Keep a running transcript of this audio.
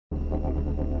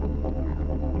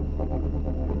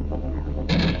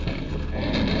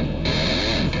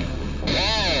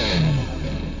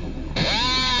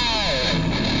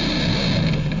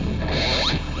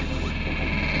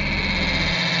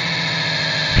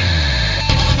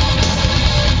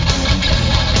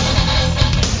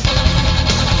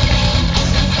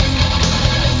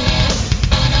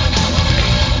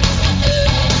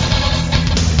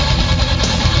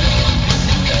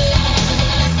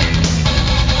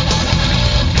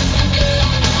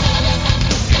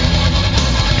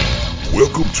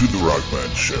Ragman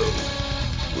Show.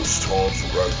 It's time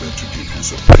for Ragman to give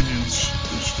his opinions,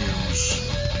 his views,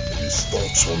 and his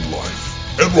thoughts on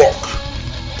life and rock.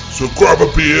 So grab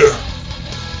a beer,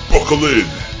 buckle in,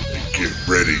 and get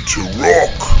ready to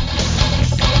rock.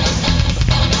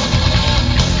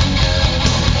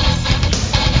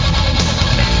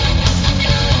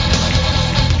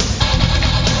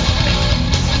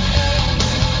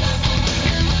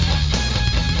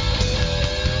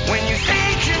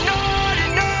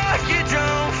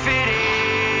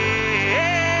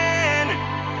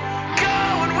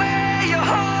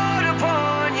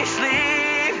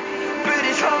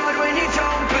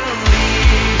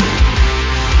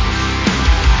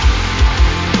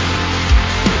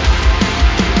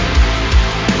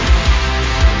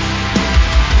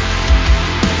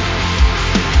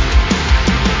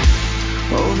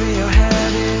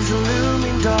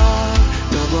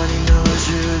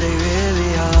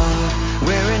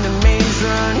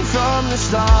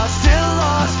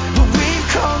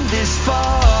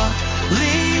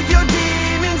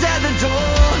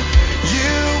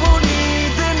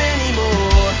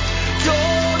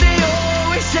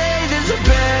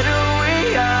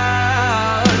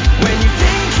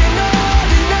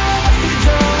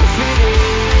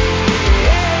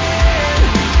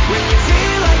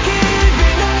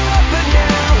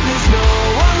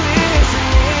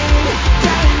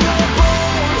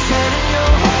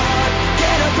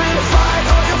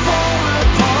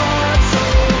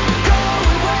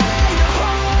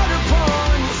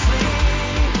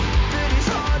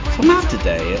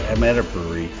 I'm at a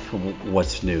brewery,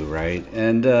 what's new, right?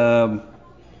 And, I'm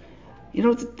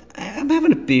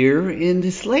having a beer, and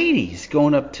this lady's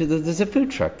going up to there's a food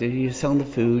truck. They're selling the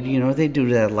food, they do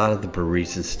that at a lot of the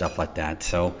breweries and stuff like that.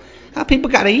 So,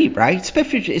 people got to eat, right?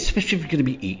 Especially if you're going to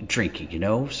be drinking,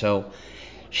 So,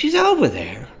 she's over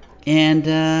there, and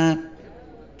I'm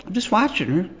just watching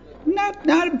her.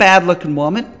 Not a bad-looking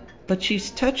woman, but she's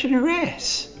touching her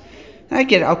ass. I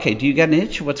get it. Okay, do you got an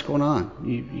itch? What's going on?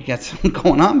 You got something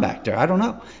going on back there. I don't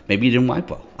know. Maybe you didn't wipe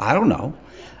well. I don't know.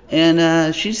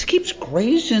 And she just keeps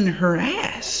grazing her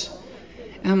ass.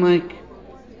 And I'm like,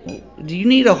 do you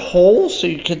need a hole so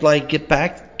you could,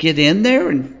 get in there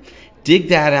and dig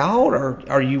that out? Or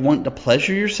are you wanting to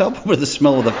pleasure yourself with the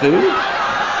smell of the food?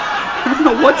 I don't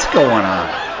know what's going on.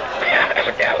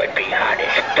 That would be hot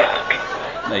as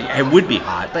fuck. It would be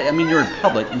hot, but, you're in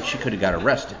public and she could have got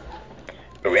arrested.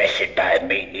 Arrested by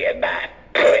me and my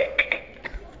prick.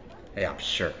 Yeah, I'm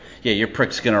sure. Yeah, your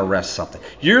prick's going to arrest something.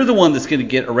 You're the one that's going to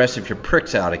get arrested if your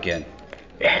prick's out again.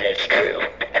 Yeah, that's true.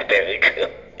 Very true.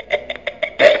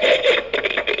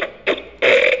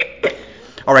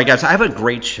 All right, guys, I have a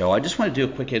great show. I just want to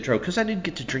do a quick intro because I didn't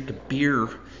get to drink a beer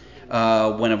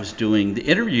when I was doing the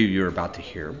interview you're about to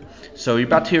hear. So you're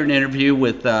about to hear an interview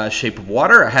with Shape of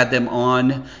Water. I had them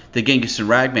on the Genghis and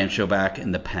Ragman show back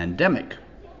in the pandemic.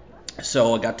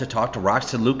 So I got to talk to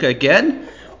Rox and Luca again,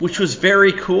 which was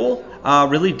very cool.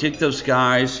 Really dig those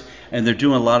guys, and they're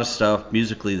doing a lot of stuff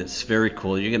musically that's very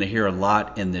cool. You're going to hear a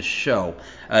lot in this show.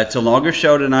 It's a longer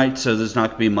show tonight, so there's not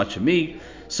going to be much of me.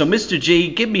 So Mr. G,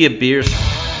 give me a beer.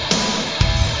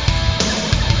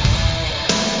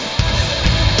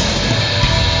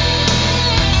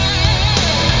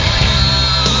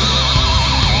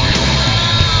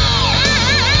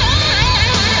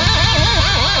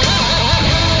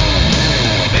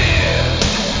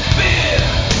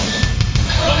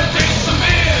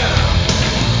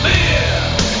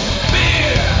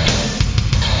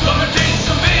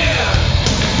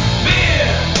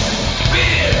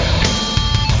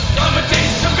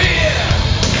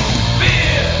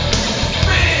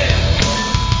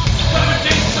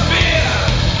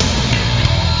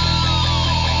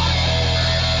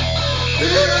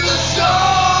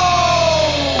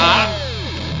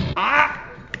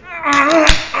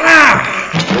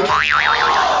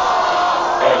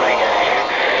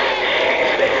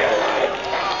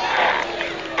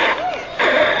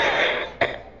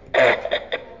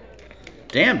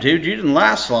 Damn, dude, you didn't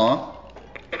last long.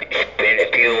 It's been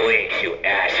a few weeks, you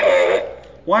asshole.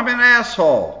 Why am I an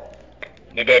asshole?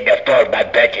 You didn't afford my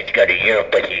budget to go to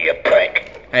Europe with you, you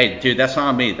prick. Hey, dude, that's not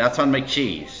on me. That's on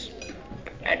McCheese.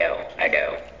 I know.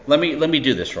 Let me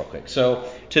do this real quick. So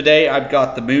today I've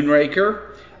got the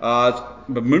Moonraker. But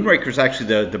Moonraker is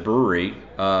actually the brewery.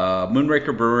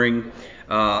 Moonraker Brewing,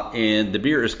 and the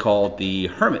beer is called the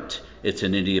Hermit. It's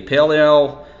an India Pale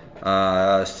Ale.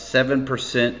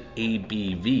 7%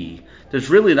 ABV.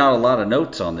 There's really not a lot of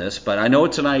notes on this, but I know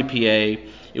it's an IPA.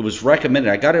 It was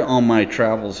recommended. I got it on my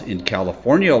travels in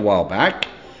California a while back,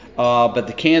 but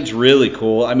the can's really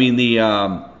cool. I mean,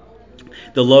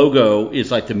 the logo is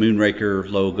like the Moonraker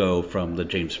logo from the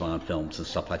James Bond films and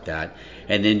stuff like that.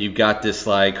 And then you've got this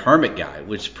like hermit guy,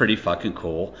 which is pretty fucking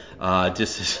cool.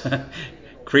 Just this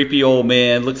creepy old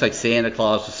man, looks like Santa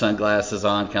Claus with sunglasses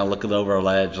on, kind of looking over a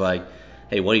ledge like,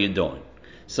 hey, what are you doing?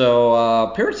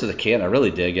 So Pirates of the Can, I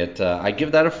really dig it. I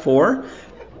give that a 4.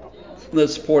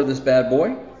 Let's pour this bad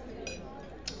boy.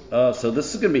 So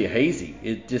this is going to be a hazy.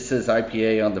 It just says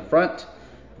IPA on the front,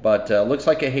 but looks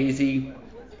like a hazy.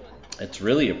 It's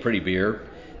really a pretty beer.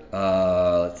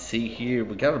 Let's see here.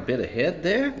 We got a bit of head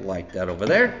there, like that over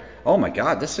there. Oh my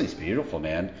God, this thing's beautiful,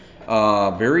 man.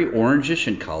 Very orangish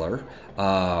in color.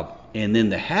 And then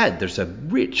the head, there's a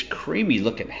rich, creamy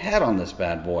looking head on this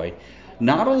bad boy.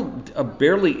 Not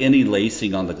barely any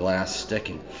lacing on the glass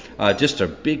sticking. Just a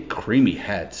big, creamy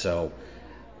head. So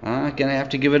I'm going to have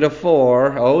to give it a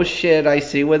 4. Oh shit, I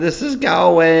see where this is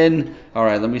going. All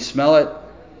right, let me smell it.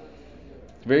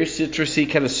 Very citrusy,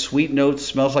 kind of sweet notes.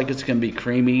 Smells like it's going to be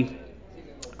creamy.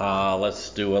 Let's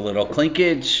do a little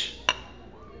clinkage.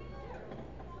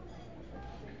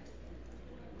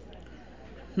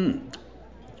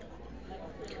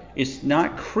 It's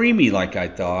not creamy like I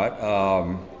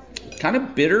thought. Kind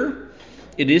of bitter.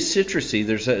 It is citrusy.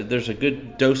 There's a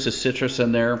good dose of citrus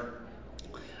in there.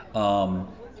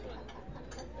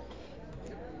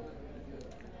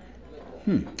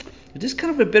 It is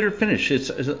kind of a bitter finish. It's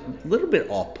a little bit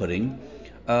off-putting.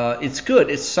 It's good.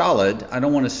 It's solid. I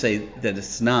don't want to say that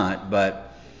it's not,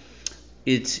 but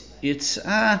it's.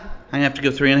 I'm gonna have to go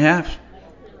 3.5.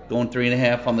 Going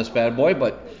 3.5 on this bad boy.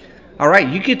 But all right,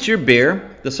 you get your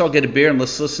beer. Let's all get a beer and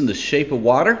let's listen to "Shape of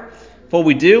Water." Before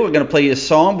we do, we're gonna play you a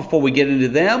song before we get into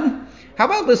them. How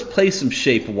about let's play some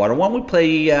 "Shape of Water"? Why don't we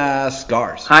play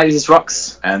 "Scars"? Hi, this is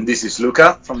Rox. And this is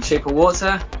Luca from Shape of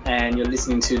Water. And you're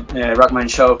listening to Ragman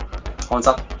Show. Horns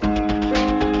up.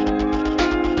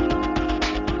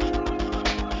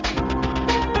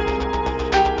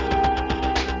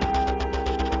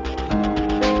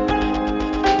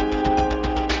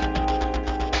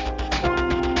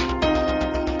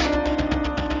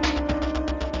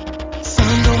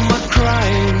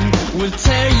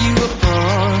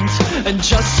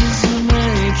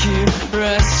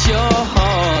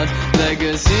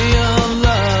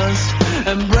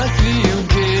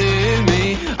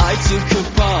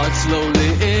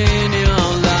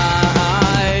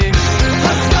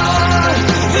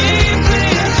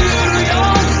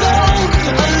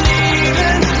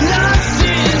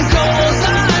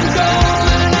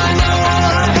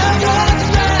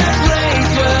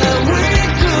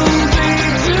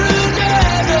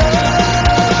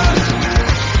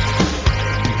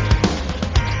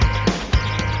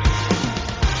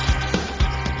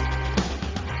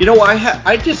 You know,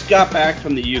 I just got back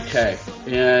from the UK,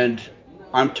 and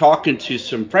I'm talking to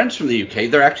some friends from the UK.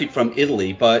 They're actually from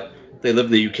Italy, but they live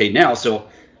in the UK now, so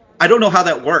I don't know how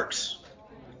that works.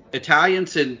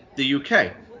 Italians in the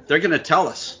UK, they're going to tell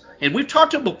us. And we've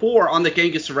talked to them before on the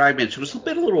Genghis and Ragman. It was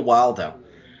been a little while, though.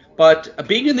 But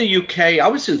being in the UK, I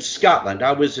was in Scotland.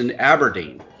 I was in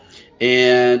Aberdeen.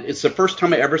 And it's the first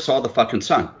time I ever saw the fucking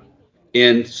sun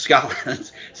in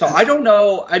Scotland. So I don't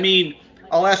know. I mean,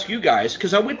 I'll ask you guys,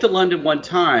 because I went to London one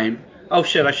time. Oh,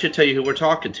 shit, I should tell you who we're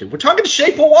talking to. We're talking to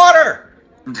Shape of Water.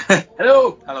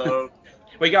 Hello. Hello.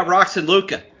 We got Rox and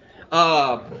Luca.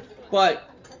 But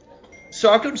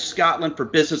so I go to Scotland for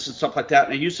business and stuff like that,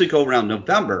 and I usually go around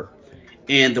November,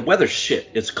 and the weather's shit.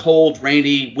 It's cold,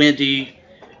 rainy, windy,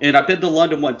 and I've been to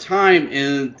London one time,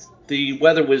 and the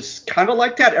weather was kind of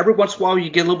like that. Every once in a while, you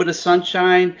get a little bit of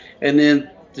sunshine, and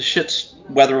then the shit's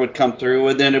weather would come through,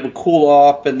 and then it would cool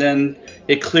off, and then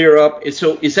it clear up. And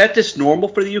so is that just normal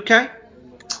for the UK?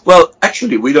 Well,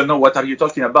 actually, we don't know what are you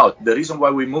talking about. The reason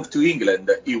why we moved to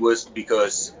England, it was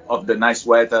because of the nice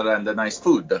weather and the nice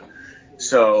food.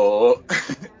 So...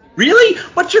 Really?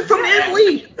 But you're from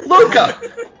Italy, Luca.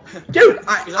 Dude,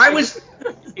 I was...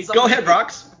 Go ahead,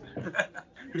 Rox.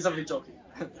 He's only joking.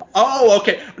 Oh,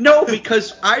 okay. No,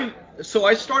 because I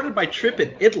started my trip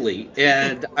in Italy,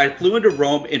 and I flew into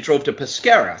Rome and drove to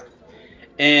Pescara.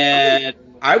 And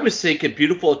I was thinking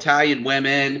beautiful Italian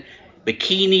women,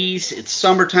 bikinis, it's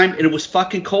summertime, and it was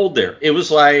fucking cold there. It was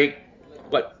like,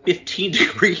 15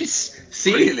 degrees?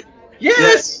 See? Really?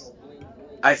 Yes.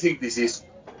 I think this is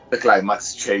the climate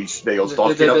change they all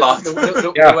talking about.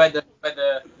 The weather,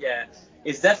 yeah.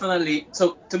 It's definitely...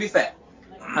 So, to be fair,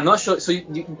 I'm not sure. So,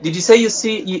 did you say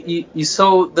you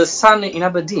saw the sun in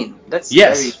Aberdeen? That's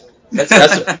yes.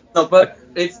 No, but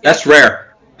that's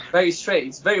rare. Very strange.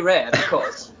 It's very rare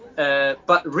because.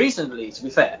 But recently, to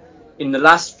be fair, in the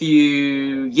last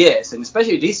few years, and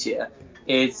especially this year,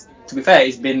 it's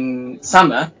been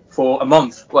summer for a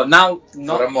month. Well, now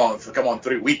not For a month. Come on,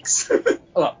 3 weeks.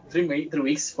 well, 3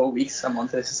 weeks, 4 weeks, a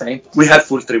month is the same. We had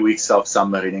full 3 weeks of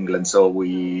summer in England, so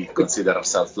we consider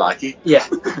ourselves lucky. Yeah.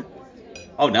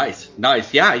 Oh, nice.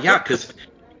 Yeah, because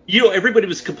everybody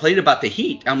was complaining about the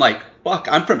heat. I'm like, fuck,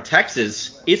 I'm from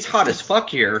Texas. It's hot as fuck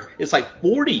here. It's like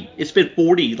 40. It's been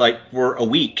 40 like for a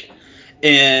week,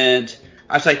 and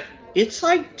I was like, it's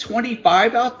like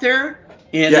 25 out there,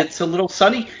 and it's a little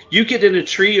sunny. You get in a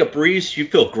tree, a breeze, you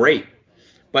feel great.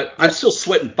 But I'm still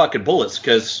sweating fucking bullets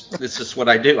because this is what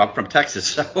I do. I'm from Texas,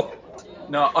 so.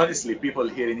 No, honestly, people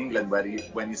here in England,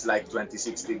 when it's like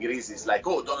 26 degrees, it's like,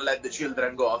 oh, don't let the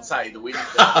children go outside. We need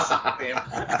them to swim.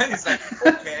 And it's like,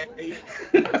 okay.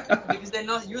 Because they're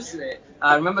not used to it.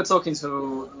 I remember talking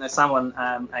to someone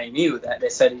I knew that they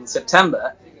said in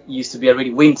September it used to be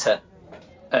already winter,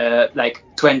 like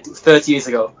 20, 30 years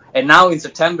ago. And now in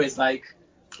September it's like...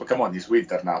 Oh, come on, it's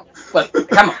winter now. Well,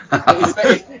 come on.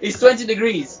 It's 20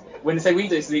 degrees. When they say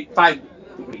winter, it's like 5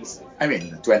 degrees. I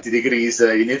mean, 20 degrees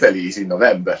in Italy is in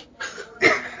November.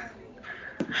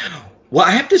 Well,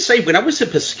 I have to say, when I was in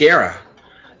Pescara,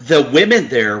 the women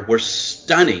there were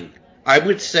stunning. I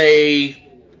would say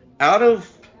out of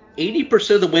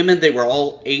 80% of the women, they were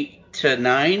all 8 to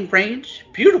 9 range.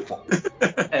 Beautiful.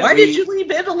 Why did you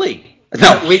leave Italy?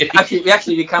 No, we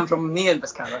actually come from near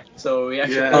Pescara, so we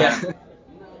actually yeah.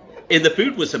 And the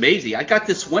food was amazing. I got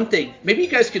this one thing. Maybe you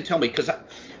guys can tell me, because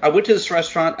I went to this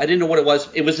restaurant. I didn't know what it was.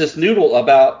 It was this noodle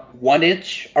about 1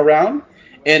 inch around,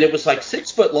 and it was like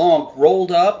 6 foot long,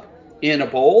 rolled up in a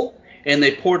bowl, and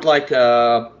they poured like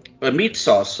a meat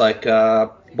sauce, like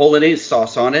bolognese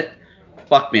sauce on it.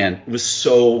 Fuck, man, it was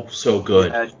so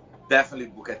good. Definitely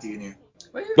bucatini.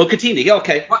 Bucatini, yeah,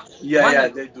 okay. Yeah,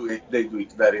 they do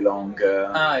it very long.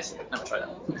 I see. Never tried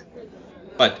that.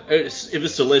 But it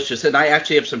was delicious, and I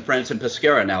actually have some friends in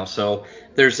Pescara now. So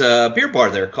there's a beer bar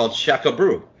there called Shaka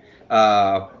Brew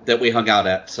that we hung out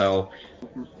at. So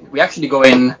we actually go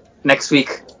in next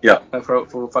week. Yeah. For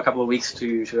a couple of weeks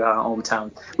to our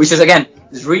hometown, which is again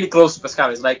is really close to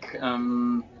Pescara. It's like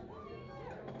 1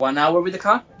 hour with the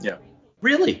car. Yeah.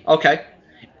 Really? Okay.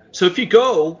 So if you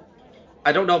go,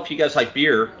 I don't know if you guys like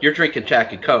beer. You're drinking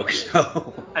Jack and Coke,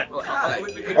 so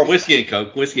or whiskey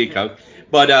and Coke.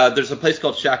 But there's a place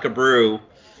called Shaka Brew,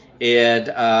 and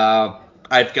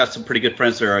I've got some pretty good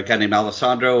friends there. A guy named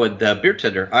Alessandro and the beer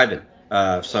tender Ivan.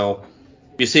 So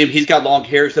you see him. He's got long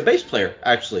hair. He's a bass player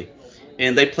actually,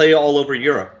 and they play all over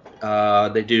Europe.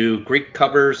 They do Greek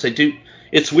covers.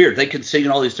 It's weird. They can sing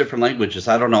in all these different languages.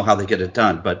 I don't know how they get it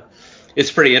done, but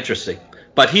it's pretty interesting.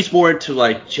 But he's more into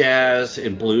like jazz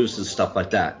and blues and stuff like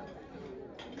that.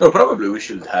 So probably we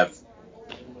should have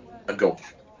a go.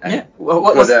 Yeah.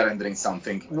 Go there and drink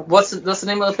something. What's the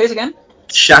name of the place again?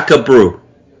 Shaka Brew.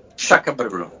 Shaka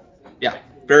Brew. Yeah,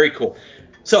 very cool.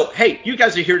 So, hey, you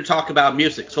guys are here to talk about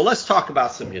music. So let's talk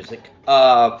about some music.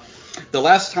 The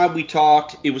last time we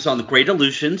talked, it was on the Great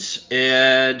Illusions,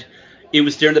 and it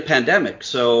was during the pandemic.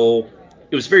 So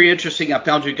it was very interesting. I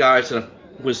found you guys, and I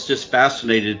was just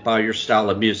fascinated by your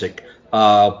style of music,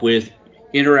 with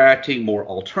interacting more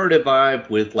alternative vibe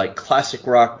with like classic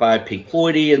rock vibe, Pink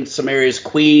Floyd-y in some areas,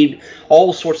 Queen,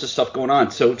 all sorts of stuff going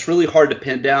on. So it's really hard to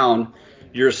pin down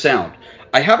your sound.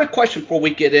 I have a question before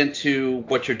we get into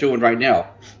what you're doing right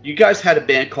now. You guys had a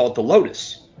band called The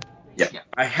Lotus. Yeah.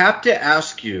 I have to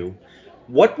ask you,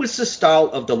 what was the style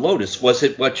of The Lotus? Was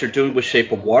it what you're doing with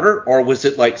Shape of Water, or was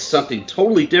it like something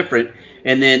totally different?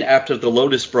 And then after The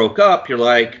Lotus broke up, you're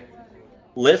like,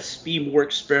 let's be more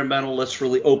experimental. Let's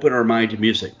really open our mind to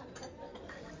music.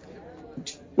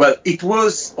 Well, it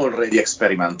was already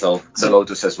experimental, The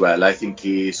Lotus as well. I think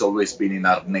it's always been in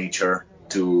our nature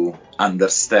to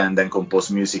understand and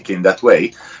compose music in that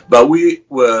way. But we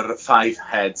were 5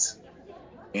 heads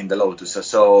in The Lotus.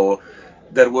 So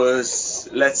there was,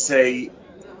 let's say,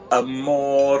 a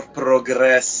more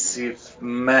progressive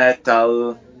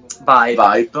metal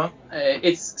vibe.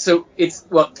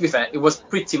 Well, to be fair, it was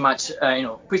pretty much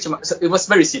so it was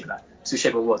very similar to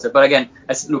Shape of Water, but again,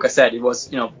 as Luca said, it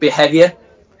was a bit heavier,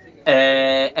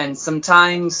 and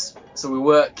sometimes, so we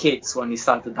were kids when we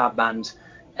started that band,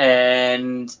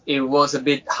 and it was a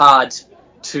bit hard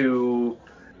to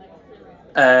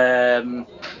come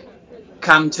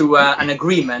to an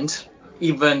agreement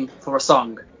even for a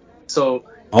song. So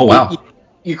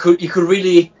you could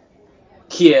really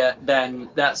hear then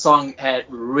that song had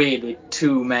really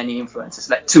too many influences,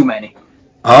 like too many.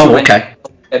 Okay.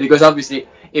 Because obviously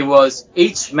it was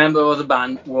each member of the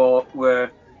band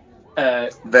were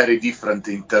very different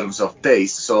in terms of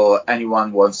taste. So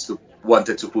anyone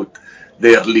wanted to put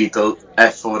their little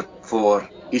effort for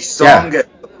each song. Yeah.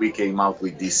 We came out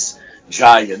with this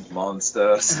giant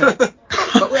monsters. But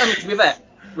I mean, to be fair,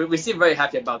 we're still very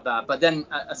happy about that. But then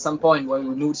at some point when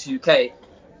we moved to UK,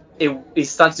 it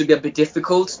started to be a bit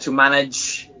difficult to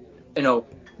manage,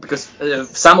 because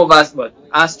some of us,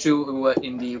 us two were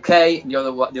in the UK, the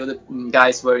other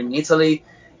guys were in Italy,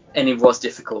 and it was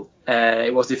difficult.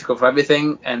 It was difficult for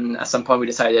everything, and at some point we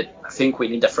decided, I think we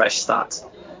need a fresh start.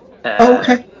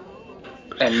 Okay.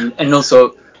 And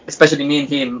also, especially me and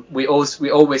him, we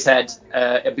always had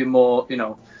a bit more,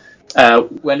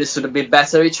 we understood a bit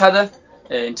better each other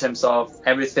in terms of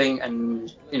everything,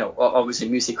 and obviously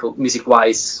music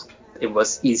wise, it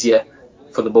was easier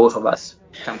for the both of us.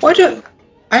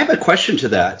 I have a question to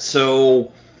that.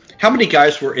 So, how many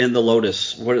guys were in the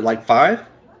Lotus? Were it like 5?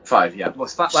 5, yeah. It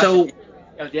was 5. So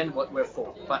at the end, we're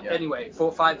 4. But anyway,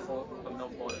 4, but no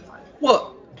more than 5.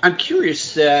 Well, I'm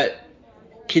curious that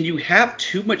can you have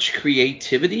too much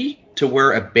creativity to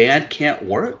where a band can't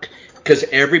work? Because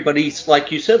everybody's,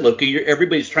 like you said, look,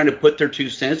 everybody's trying to put their 2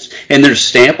 cents and their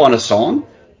stamp on a song.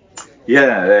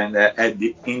 Yeah, and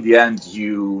in the end,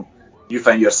 you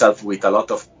find yourself with a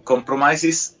lot of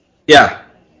compromises. Yeah.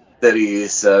 There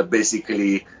is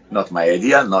basically not my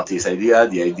idea, not his idea,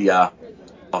 the idea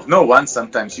of no one.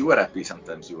 Sometimes you were happy,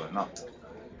 sometimes you were not.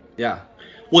 Yeah.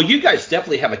 Well, you guys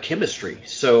definitely have a chemistry,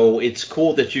 so it's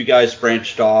cool that you guys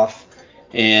branched off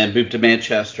and moved to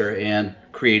Manchester and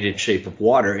created Shape of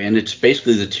Water, and it's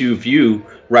basically the two of you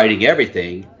writing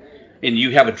everything, and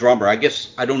you have a drummer. I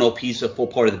guess I don't know if he's a full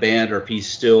part of the band or if he's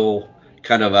still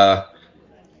kind of a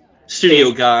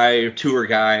studio guy or tour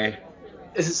guy.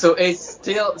 So he's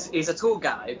a tour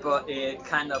guy, but it's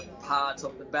kind of part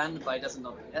of the band, but he doesn't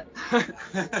know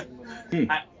that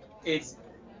yet.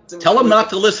 Tell him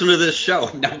not to listen to this show.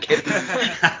 No, I'm kidding.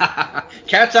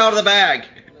 Cat's out of the bag.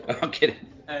 I'm kidding.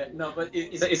 No, but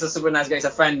he's a super nice guy. He's a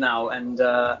friend now, and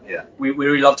we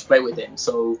really love to play with him.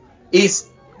 So he's,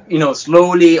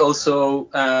 slowly also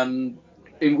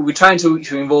we're trying to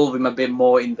involve him a bit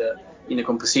more in the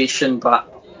composition, but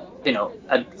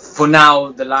for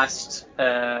now the last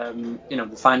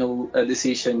the final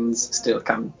decisions still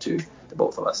come to the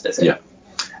both of us. That's it. Yeah,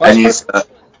 and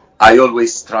I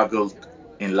always struggled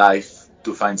in life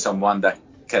to find someone that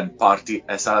can party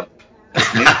as hard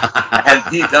as me, and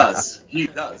he does. He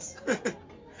does.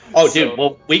 Oh, dude,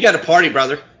 well, we got a party,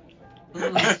 brother.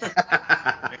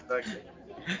 Exactly.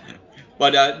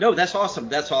 But no, that's awesome.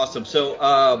 That's awesome.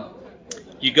 So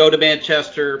you go to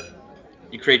Manchester,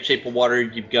 you create Shape of Water.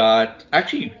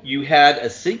 You had a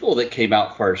single that came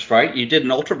out first, right? You did an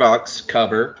Ultravox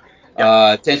cover,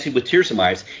 Dancing with Tears in My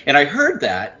Eyes, and I heard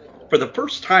that for the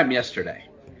first time yesterday,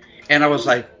 and I was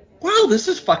like, wow, this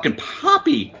is fucking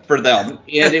poppy for them,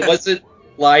 and it wasn't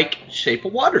like Shape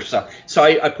of Water stuff. So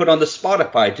I put on the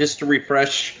Spotify just to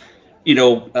refresh,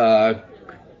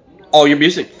 all your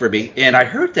music for me, and I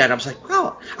heard that. I was like,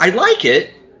 wow, I like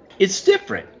it. It's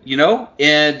different,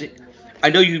 and I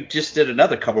know you just did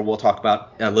another cover we'll talk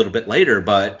about a little bit later,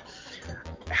 but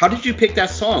how did you pick that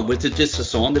song? Was it just a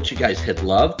song that you guys had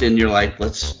loved and you're like,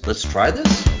 let's try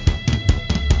this?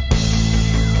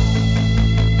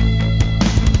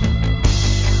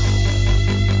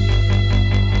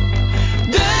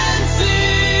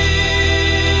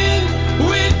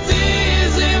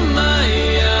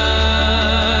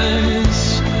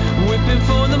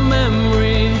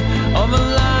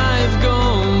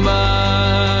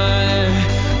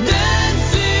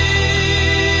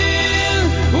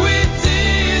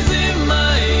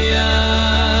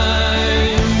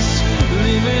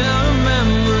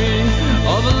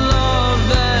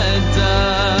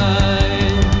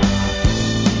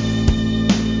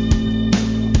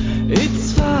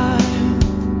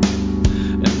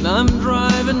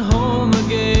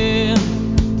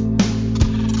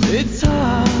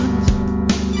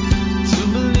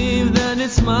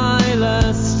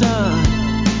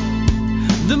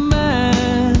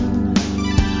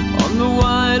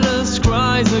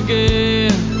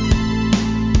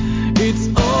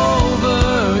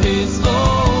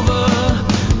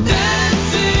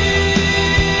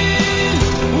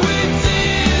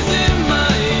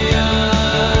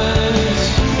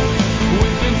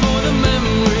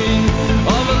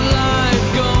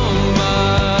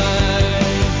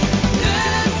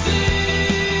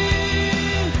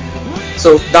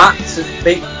 So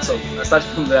I started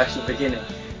from the actual beginning.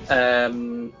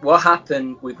 What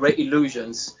happened with Great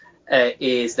Illusions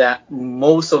is that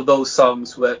most of those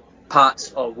songs were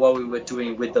parts of what we were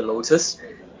doing with the Lotus.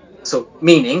 So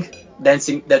meaning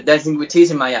Dancing with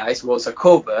Tears in My Eyes was a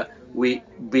cover we've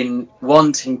been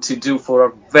wanting to do for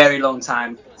a very long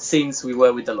time since we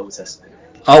were with the Lotus.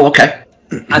 Oh, okay.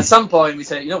 At some point we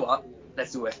said, you know what,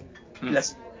 let's do it.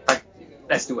 Let's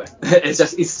let's do it.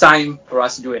 It's time for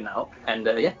us to do it now. And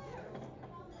yeah.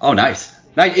 Oh, nice.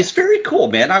 Nice. It's very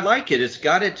cool, man. I like it. It's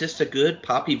got just a good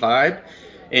poppy vibe.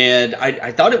 And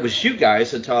I thought it was you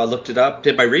guys until I looked it up,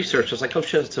 did my research. I was like, oh,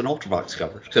 shit, it's an Ultravox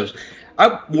cover. Because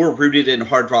I'm more rooted in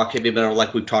hard rock, heavy metal,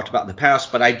 like we've talked about in the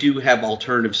past. But I do have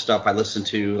alternative stuff I listen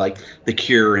to, like The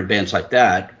Cure and bands like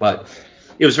that. But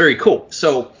it was very cool.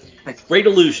 So, Great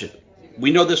Illusion.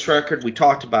 We know this record. We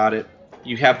talked about it.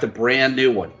 You have the brand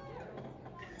new one.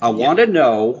 I want to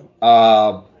know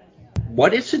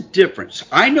what is the difference?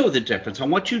 I know the difference. I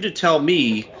want you to tell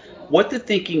me what the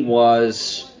thinking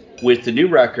was with the new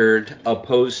record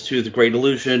opposed to The Great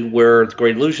Illusion, where The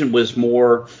Great Illusion was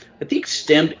more, I think,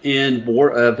 stemmed in more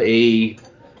of a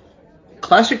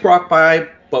classic rock vibe,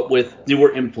 but with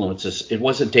newer influences. It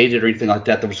wasn't dated or anything like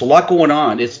that. There was a lot going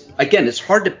on. It's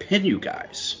hard to pin you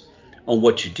guys on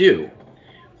what you do,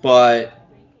 but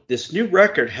this new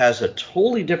record has a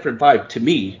totally different vibe to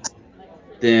me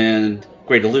than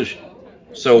Great Illusion.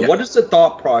 So what is the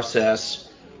thought process?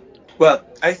 Well,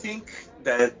 I think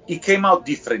that it came out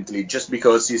differently just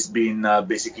because it's been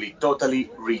basically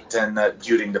totally written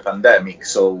during the pandemic.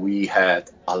 So we had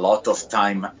a lot of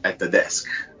time at the desk.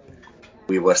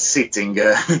 We were sitting,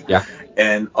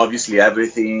 and obviously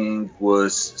everything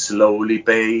was slowly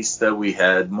paced. We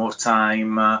had more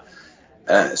time.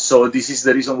 So this is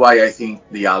the reason why I think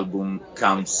the album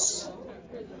comes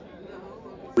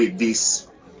with these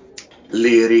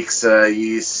lyrics,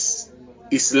 is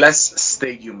less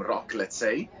stadium rock, let's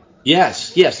say.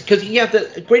 Yes, because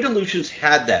the Great Illusions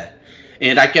had that,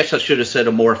 and I guess I should have said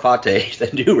Amor Fati,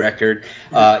 the new record,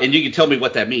 and you can tell me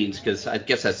what that means because I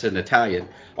guess that's in Italian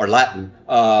or Latin.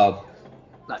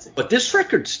 But this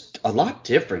record's a lot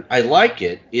different. I like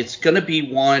it. It's gonna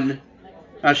be one.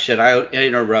 Oh shit! I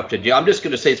interrupted you. I'm just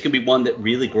gonna say it's gonna be one that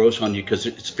really grows on you because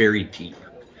it's very deep.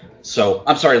 So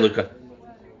I'm sorry, Luca.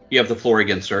 You have the floor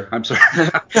again, sir. I'm sorry.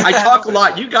 I talk a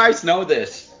lot. You guys know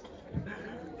this.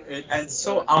 And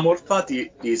so Amor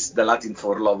Fati is the Latin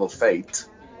for love of fate.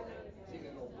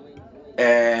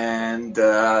 And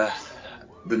the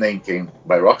name came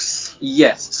by Rox.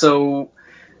 Yes. So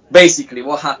basically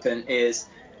what happened is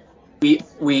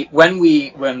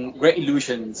when Great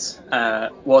Illusions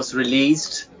was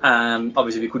released,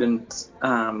 obviously we couldn't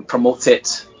promote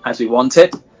it as we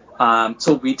wanted.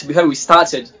 So to be fair, we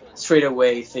started straight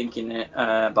away thinking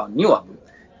about a new album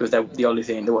because that was the only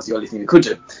thing we could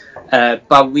do.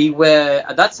 But we were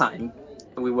at that time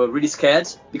really scared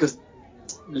because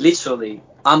literally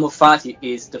Amor Fati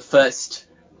is the first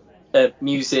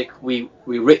music we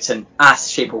written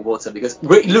as Shape of Water because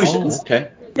Great Illusions. Oh,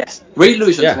 okay. Yes, Great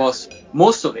Illusions was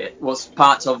most of it was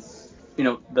part of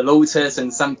the Lotus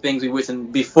and some things we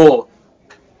written before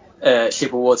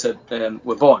Shape of Water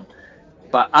were born.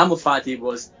 But Amor Fati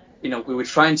was we were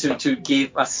trying to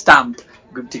give a stamp,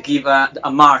 to give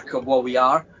a mark of what we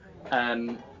are,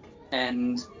 and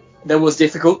that was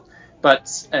difficult.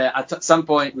 But at some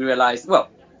point we realized, well,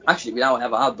 actually we now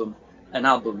have an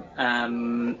album,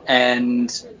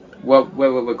 and where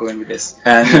we're going with this.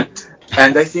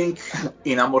 And I think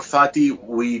in Amor Fati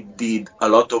we did a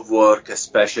lot of work,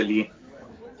 especially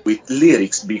with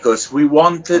lyrics, because we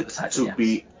wanted to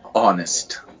be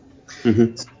honest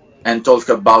and talk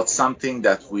about something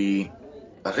that we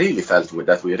really felt with,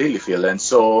 that we really feel. And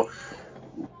so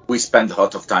we spend a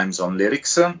lot of times on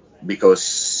lyrics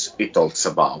because it talks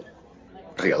about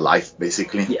real life,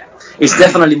 basically. Yeah, it's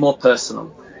definitely more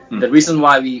personal. The reason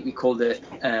why we called it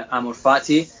Amor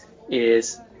Fati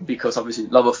is because obviously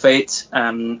love of fate.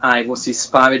 I was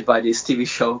inspired by this TV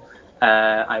show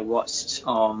I watched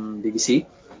on BBC,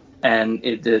 and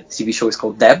the TV show is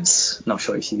called Debs. Not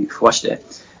sure if you've watched it.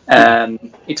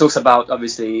 It talks about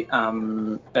obviously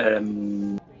oh,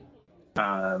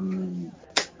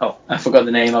 I forgot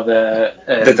the name of the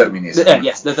determinism.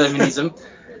 Yes, determinism,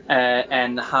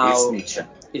 and how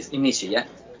it's Nietzsche, yeah,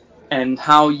 and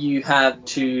how you have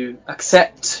to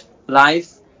accept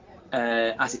life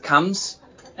as it comes.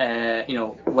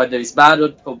 Whether it's bad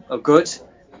or good,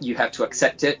 you have to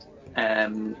accept it.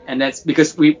 And that's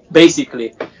because we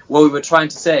basically what we were trying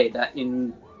to say, that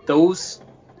in those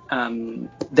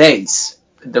days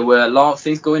there were a lot of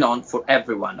things going on for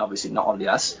everyone, obviously not only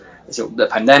us. So the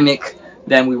pandemic,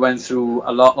 then we went through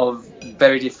a lot of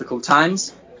very difficult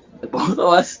times, the both of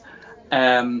us.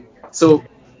 So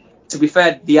to be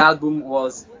fair, the album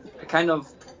was a kind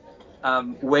of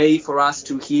way for us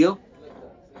to heal,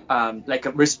 like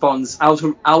a response,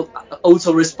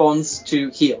 auto response to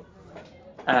heal.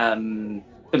 And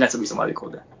that's the reason why we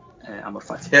called it Amor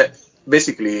Fati. Yeah,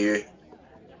 basically,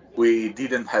 we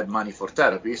didn't have money for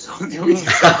therapy, so we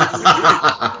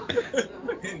decided to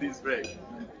do it in this break.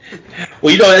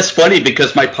 Well, that's funny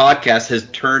because my podcast has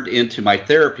turned into my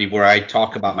therapy where I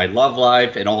talk about my love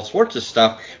life and all sorts of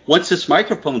stuff. Once this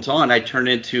microphone's on, I turn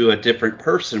into a different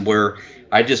person where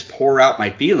I just pour out my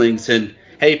feelings. And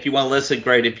hey, if you want to listen,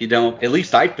 great. If you don't, at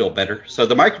least I feel better. So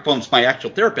the microphone's my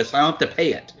actual therapist. I don't have to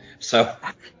pay it. So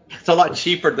it's a lot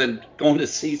cheaper than going to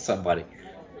see somebody.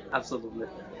 Absolutely.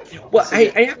 Well, So,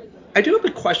 yeah. I do have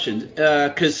a question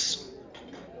because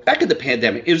back in the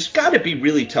pandemic, it's got to be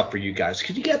really tough for you guys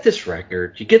because you get this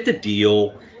record, you get the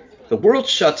deal, the world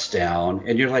shuts down,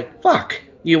 and you're like, fuck,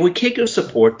 we can't go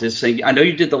support this thing. I know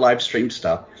you did the live stream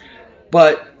stuff,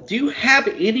 but do you have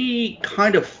any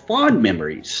kind of fond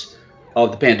memories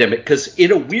of the pandemic? Because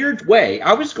in a weird way,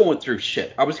 I was going through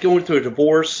shit. I was going through a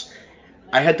divorce.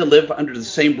 I had to live under the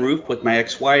same roof with my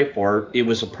ex-wife, or it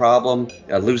was a problem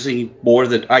losing more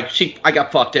than I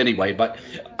got fucked anyway, but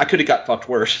I could have got fucked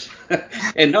worse,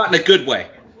 and not in a good way,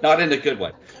 not in a good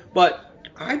way. But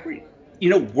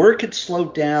work had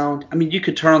slowed down. I mean, you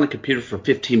could turn on the computer for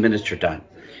 15 minutes, you're done,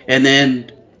 and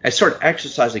then I started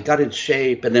exercising, got in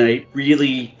shape, and then I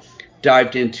really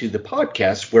dived into the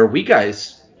podcast where we got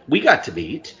to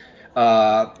meet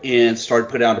and started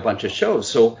putting out a bunch of shows.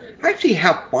 So I actually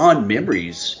have fond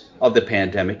memories of the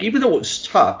pandemic. Even though it was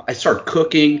tough, I started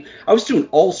cooking. I was doing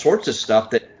all sorts of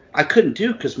stuff that I couldn't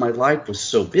do because my life was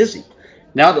so busy.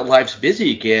 Now that life's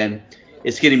busy again,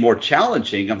 it's getting more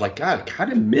challenging. I'm like, God, I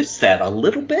kind of miss that a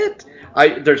little bit.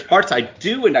 There's parts I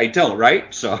do and I don't,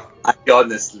 right? So I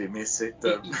honestly miss it.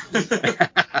 To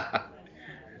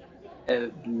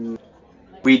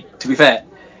be fair,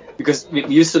 because we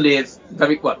used to live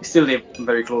we still live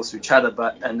very close to each other,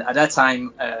 and at that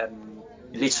time,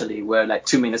 literally we're like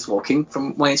 2 minutes walking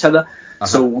from one each other,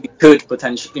 so we could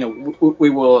potentially, we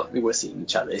were seeing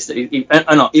each other.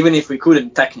 I know, even if we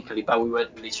couldn't technically, but we were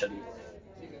literally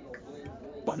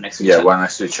one next to each other. One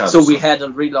next to each other. So we had a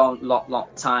really long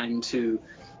time to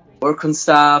work on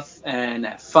stuff and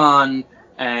have fun.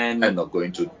 And not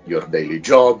going to your daily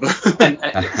job.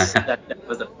 Yes, that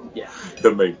was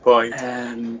the main point.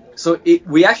 So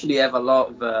we actually have a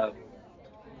lot of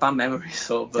fun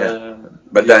memories of.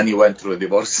 But then you went through a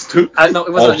divorce too. No,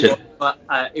 it wasn't a divorce,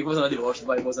 it wasn't a divorce,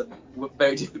 but it was a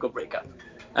very difficult breakup.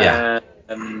 Yeah.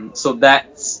 So that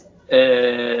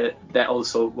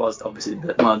also was obviously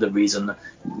one of the reasons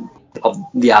of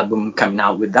the album coming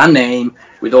out with that name,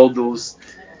 with all those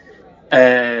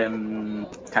kind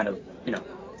of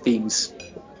themes.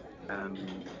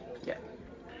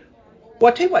 Well,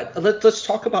 I'll tell you what, let's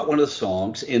talk about one of the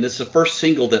songs, and it's the first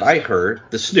single that I heard,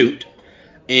 The Snoot,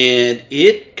 and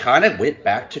it kind of went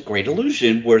back to Great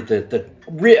Illusion, where the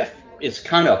riff is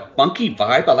kind of funky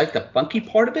vibe. I like the funky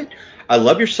part of it. I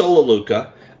love your solo,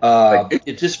 Luca.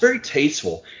 It's just very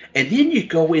tasteful. And then you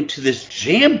go into this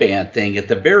jam band thing at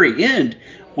the very end,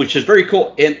 which is very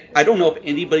cool. And I don't know if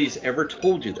anybody's ever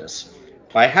told you this,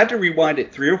 but I had to rewind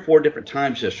it 3 or 4 different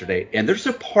times yesterday, and there's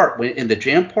a part in the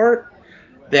jam part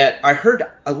that I heard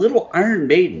a little Iron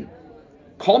Maiden.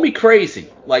 Call me crazy,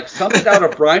 like something out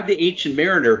of Rhyme the Ancient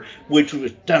Mariner, which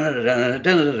was kind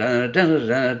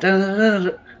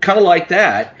of like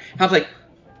that. I was like,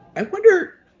 I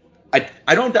wonder. I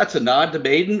don't know if that's a nod to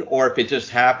Maiden or if it just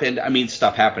happened. I mean,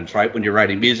 stuff happens, right? When you're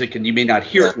writing music, and you may not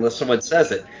hear it unless someone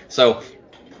says it. So,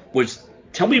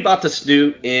 tell me about the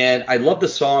Snoot, and I love the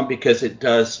song because it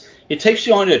takes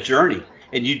you on a journey,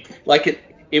 and you like it.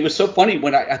 It was so funny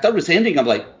when I thought it was ending. I'm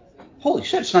like, holy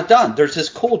shit, it's not done. There's this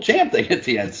cool jam thing at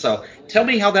the end. So tell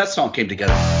me how that song came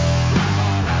together.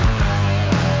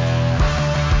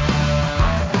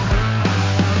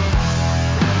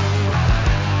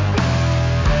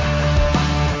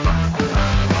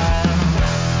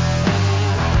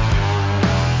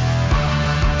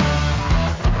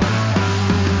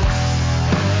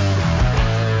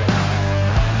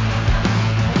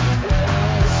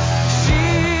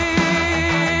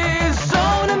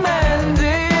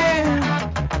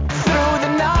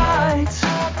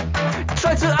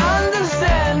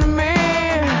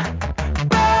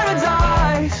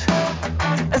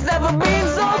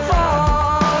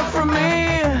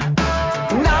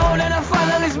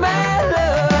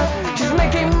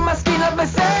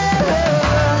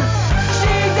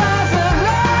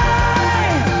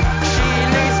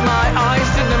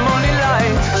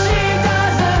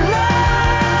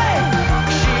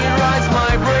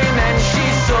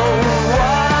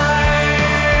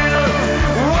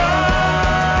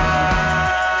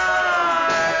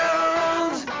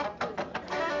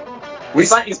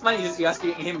 It's funny you're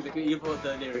asking him because you wrote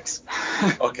the lyrics.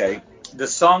 Okay. The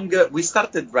song, we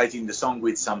started writing the song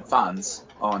with some fans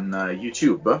on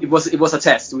YouTube. It was a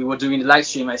test. We were doing the live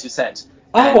stream, as you said.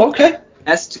 Oh, okay.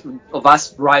 best of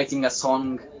us writing a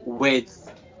song with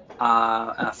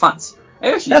fans.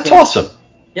 That's awesome.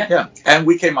 Yeah, and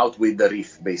we came out with the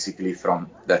riff basically from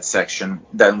that section.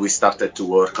 Then we started to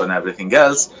work on everything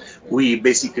else. We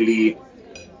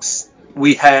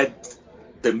had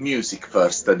the music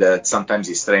first. That sometimes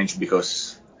is strange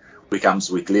because we comes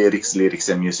with lyrics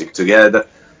and music together.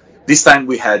 This time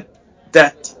we had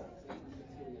that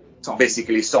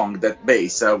basically song, that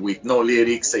bass with no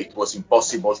lyrics. It was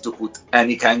impossible to put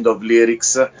any kind of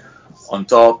lyrics on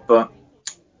top.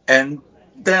 And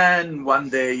then one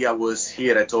day I was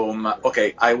here at home.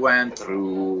 Okay, I went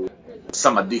through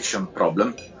some addiction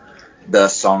problem. The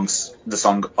song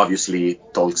obviously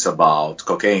talks about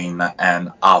cocaine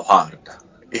and how hard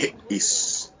it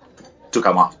is to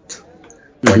come out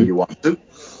when you want to.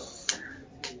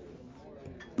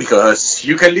 Because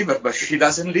you can leave her, but she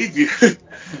doesn't leave you.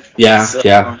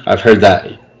 Yeah, I've heard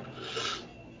that.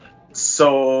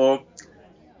 So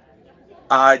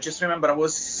I just remember I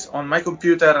was on my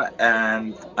computer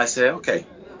and I said, okay,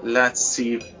 let's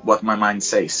see what my mind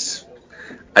says.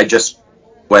 I just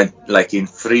went like in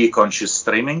free conscious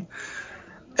streaming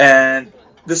and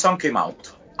the song came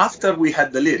out. After we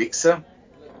had the lyrics,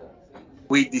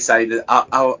 we decided,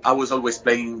 I was always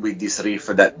playing with this riff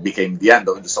that became the end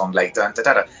of the song, like,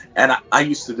 and I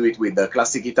used to do it with the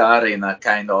classic guitar in a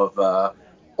kind of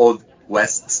old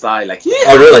West style, like, yeah!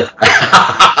 Oh, really?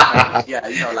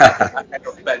 Yeah, like a kind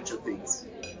of banjo things.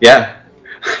 Yeah.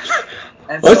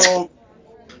 And so,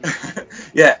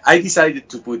 yeah, I decided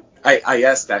to put, I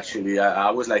asked actually,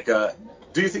 I was like,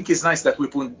 do you think it's nice that we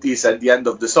put this at the end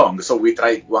of the song? So we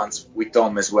tried once with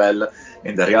Tom as well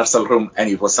in the rehearsal room and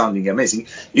it was sounding amazing.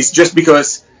 It's just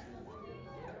because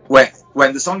when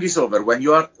the song is over, when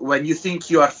you think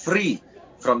you are free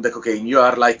from the cocaine, you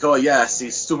are like, oh yes,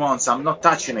 it's 2 months, I'm not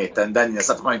touching it. And then at a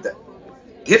certain point,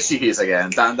 here she is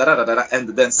again, and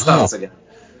then starts again.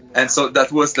 And so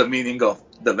that was the meaning of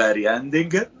the very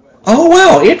ending. Oh,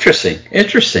 wow, interesting.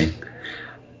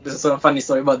 There's a funny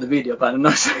story about the video, but I'm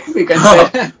not sure if we can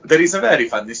say. There is a very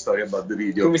funny story about the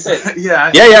video. Can we say?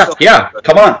 Yeah.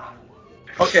 Come on.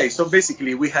 Okay, so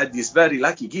basically we had this very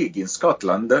lucky gig in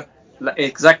Scotland.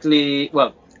 Exactly,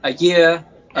 well, a year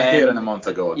and a month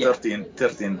ago, yeah.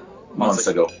 13 months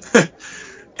ago.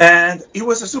 And it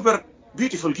was a super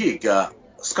beautiful gig.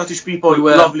 Scottish people,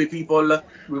 lovely people.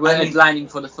 We were headlining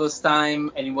for the first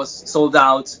time, and it was sold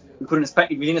out. We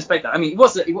didn't expect that. I mean, it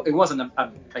wasn't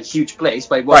a huge place,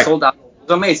 but it was sold out. It was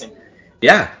amazing.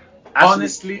 Yeah.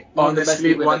 Honestly,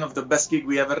 one of the best gigs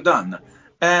we ever done.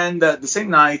 And the same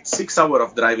night, 6 hours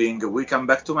of driving, we come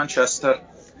back to Manchester.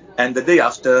 And the day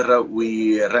after,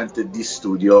 we rented this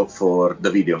studio for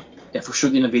the video. Yeah, for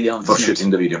shooting the video.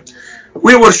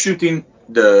 We were shooting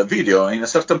the video. In a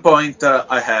certain point,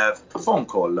 I have a phone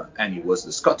call, and it was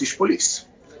the Scottish police.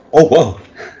 Oh, wow.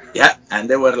 Yeah, and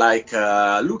they were like,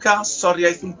 Luca, sorry,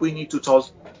 I think we need to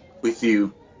talk with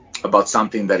you about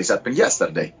something that has happened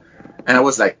yesterday. And I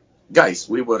was like, guys,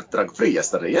 we were drug-free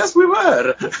yesterday. Yes, we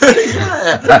were.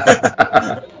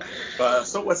 Yeah.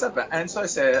 So what's up? And so I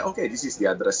said, okay, this is the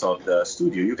address of the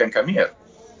studio. You can come here.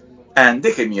 And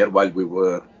they came here while we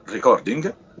were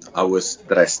recording. I was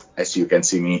dressed, as you can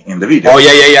see me in the video. Oh,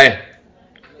 yeah.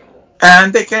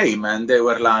 And they came and they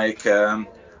were like,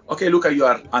 okay, Luca, you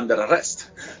are under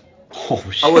arrest. Oh,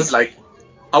 shit. I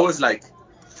was like,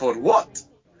 for what?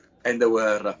 And they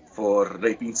were for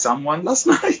raping someone last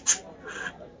night.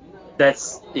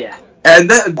 Yeah. And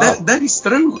that is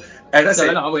true. And I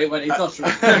said, no, wait, it's not true.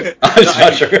 It's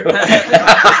not true.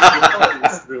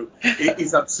 It's true.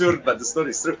 It's absurd, but the story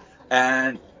is true.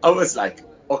 And I was like,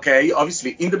 okay,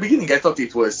 obviously, in the beginning, I thought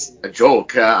it was a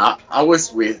joke. I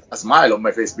was with a smile on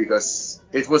my face because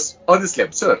it was honestly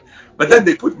absurd. But then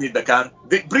they put me in the car.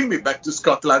 They bring me back to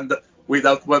Scotland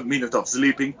without 1 minute of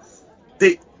sleeping.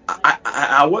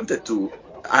 I wanted to,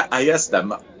 I asked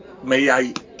them, may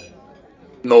I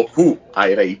know who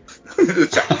I rape?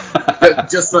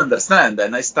 Just to understand.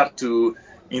 And I start to,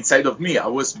 inside of me, I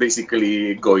was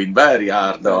basically going very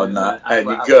hard on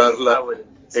any girl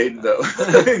in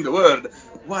the world.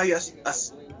 Why a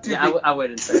stupid... Yeah, I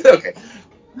wouldn't say. Okay.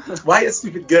 Why a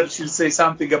stupid girl should say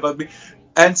something about me?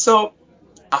 And so,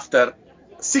 after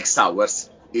 6 hours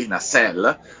in a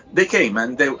cell, they came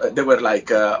and they were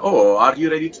like, oh, are you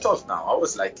ready to talk now? I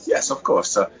was like, yes, of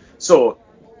course. So,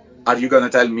 are you going to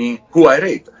tell me who I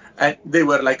raped? And they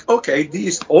were like, okay,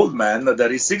 this old man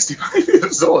that is 65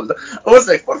 years old. I was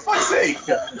like, for fuck's sake.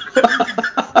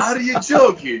 Are you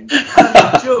joking?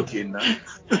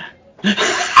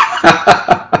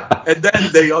 And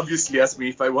then they obviously asked me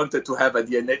if I wanted to have a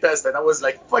DNA test, and I was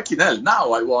like, fucking hell,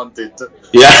 now I want it.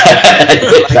 Yeah,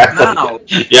 exactly. Like now.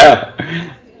 Yeah.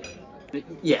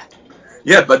 Yeah.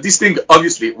 Yeah, but this thing,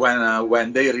 obviously,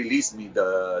 when they released me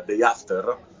the day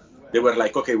after, they were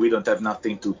like, okay, we don't have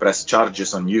nothing to press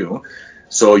charges on you,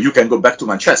 so you can go back to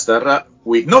Manchester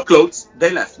with no clothes.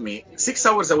 They left me 6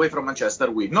 hours away from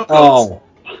Manchester with no clothes. Oh.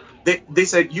 They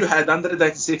said you had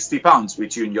 £160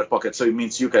 with you in your pocket, so it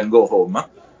means you can go home.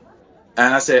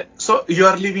 And I said, so you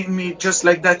are leaving me just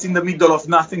like that in the middle of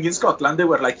nothing in Scotland? They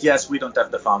were like, yes, we don't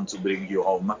have the funds to bring you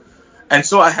home. And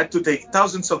so I had to take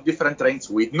thousands of different trains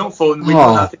with no phone, with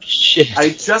no nothing. Shit. I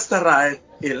just arrived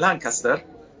in Lancaster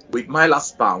with my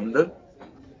last pound.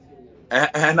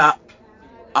 And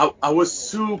I was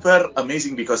super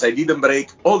amazing because I didn't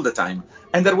break all the time.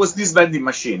 And there was this vending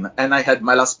machine, and I had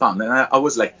my last pound. And I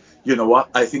was like, you know what?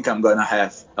 I think I'm going to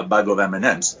have a bag of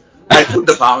M&Ms. I put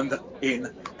the pound in,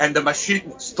 and the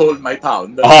machine stole my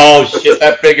pound. Oh, shit,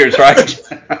 that figures, right?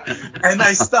 And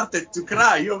I started to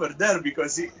cry over there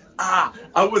because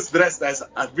I was dressed as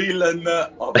a villain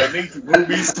of an 80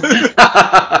 movies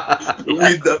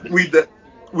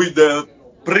with the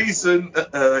prison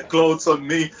clothes on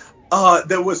me.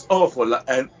 That was awful.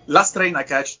 And last train I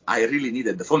catch, I really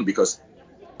needed the phone because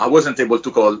I wasn't able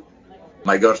to call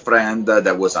my girlfriend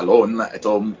that was alone at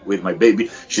home with my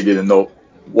baby. She didn't know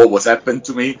what was happened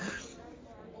to me.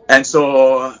 And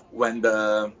so when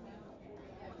the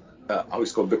how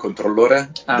is called the controller,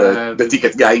 the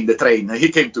ticket guy in the train, he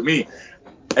came to me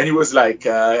and he was like,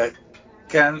 can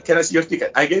I see your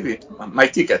ticket? I gave him my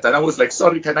ticket and I was like,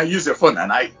 sorry, can I use your phone?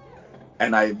 And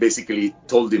I basically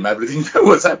told him everything that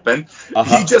was happened.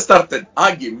 He just started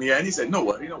hugging me and he said, no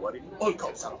worry, all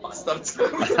cops are bastards.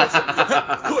 Call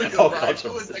your wife. I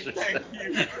was like, thank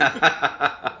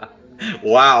you.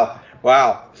 Wow.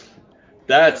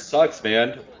 That sucks,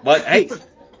 man. But hey,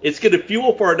 it's going to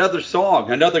fuel for another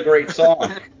song, another great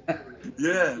song.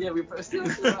 Yeah. Yeah, we still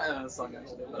have to write another song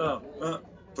actually.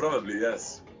 Probably,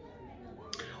 yes.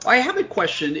 I have a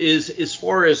question is as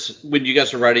far as when you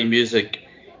guys are writing music,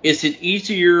 is it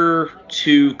easier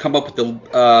to come up with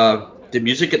the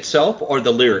music itself or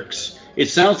the lyrics? It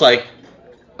sounds like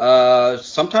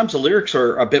sometimes the lyrics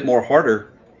are a bit more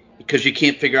harder because you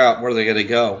can't figure out where they're going to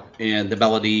go and the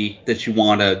melody that you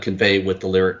want to convey with the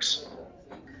lyrics.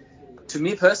 To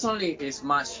me personally, it's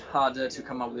much harder to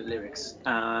come up with lyrics.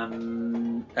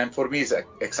 And for me, it's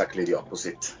exactly the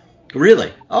opposite.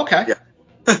 Really? Okay. Yeah.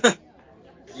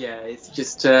 Yeah, it's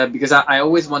just because I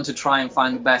always want to try and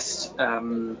find the best,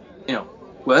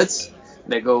 words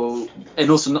that go, and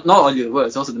also not only the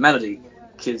words, also the melody,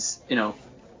 because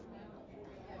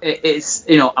it's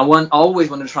I always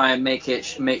want to try and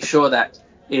make sure that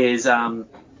is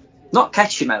not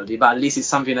catchy melody, but at least it's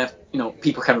something that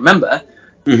people can remember,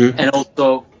 and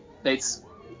also it's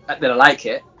that I like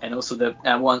it, and also that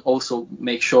I want also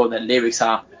make sure that lyrics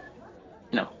are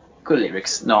good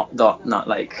lyrics, not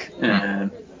like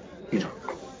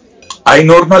I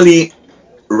normally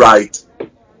write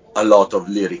a lot of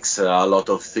lyrics, a lot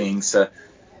of things.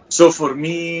 So for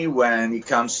me, when it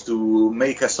comes to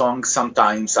make a song,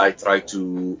 sometimes I try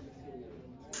to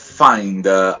find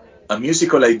a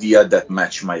musical idea that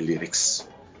match my lyrics,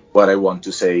 what I want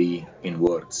to say in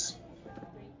words.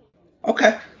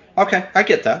 Okay, I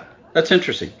get that. That's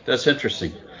interesting.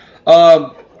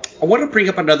 I want to bring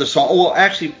up another song. Well,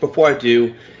 actually, before I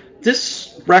do,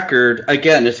 this record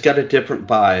again, it's got a different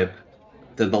vibe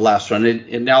than the last one,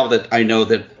 and now that I know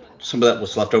that some of that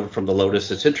was left over from the Lotus,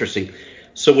 it's interesting.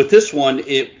 So with this one,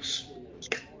 I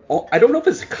don't know if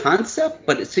it's a concept,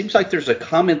 but it seems like there's a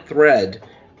common thread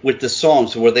with the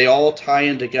songs where they all tie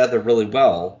in together really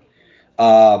well.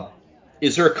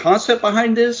 Is there a concept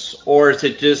behind this, or is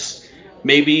it just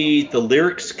maybe the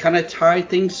lyrics kind of tie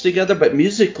things together? But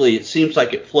musically, it seems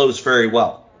like it flows very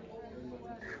well.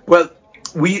 Well,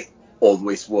 we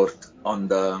always worked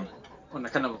on a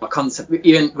kind of a concept.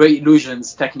 Even Great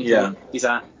Illusions technically is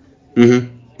a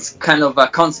it's kind of a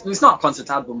concept. It's not a concept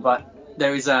album, but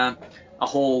there is a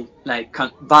whole like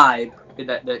vibe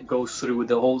that goes through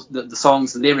the whole the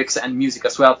songs, lyrics, and music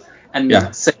as well. And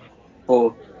same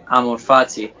for Amor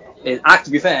Fati.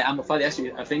 To be fair, Amor Fati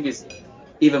actually I think is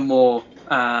even more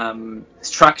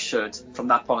structured from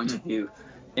that point of view,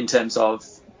 in terms of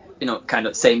kind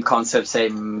of same concept,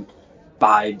 same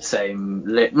vibe, same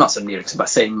not some lyrics, but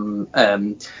same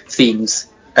themes.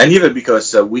 And even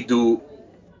because we do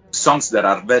songs that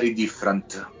are very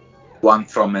different one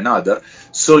from another,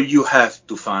 so you have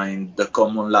to find the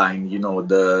common line,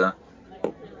 the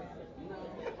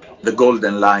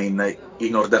golden line,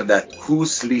 in order that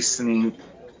who's listening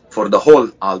for the whole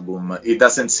album, it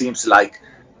doesn't seem like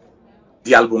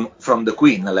the album from the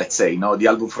Queen, let's say. No, the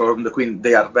album from the Queen,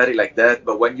 they are very like that.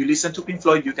 But when you listen to Pink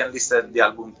Floyd, you can listen the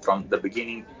album from the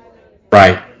beginning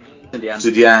Right.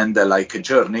 to the end, like a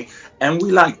journey. And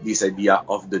we like this idea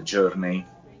of the journey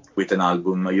with an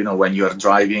album. You know, when you are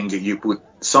driving, you put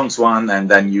songs one, and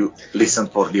then you listen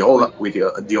for the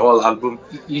whole album.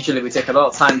 Usually we take a lot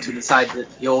of time to decide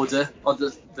the order of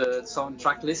the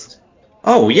soundtrack list.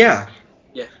 Oh yeah.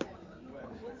 Yeah.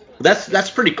 That's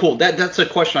pretty cool. That's a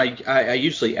question I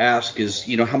usually ask is,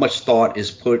 how much thought is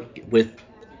put with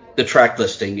the track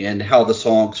listing and how the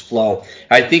songs flow.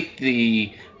 I think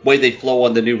the way they flow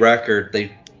on the new record,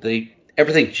 they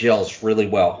everything gels really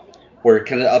well. Where it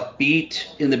kind of upbeat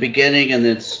in the beginning and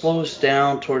then slows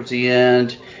down towards the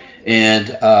end,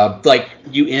 and like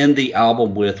you end the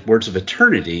album with "Words of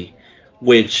Eternity,"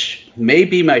 which may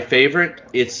be my favorite.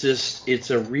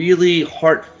 It's a really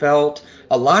heartfelt,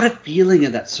 a lot of feeling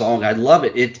in that song. I love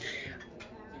it.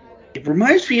 It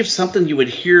reminds me of something you would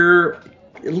hear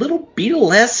a little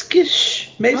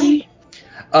Beatlesque-ish, maybe,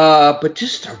 but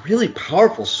just a really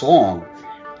powerful song.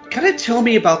 Kind of tell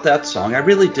me about that song. I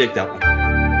really dig that one.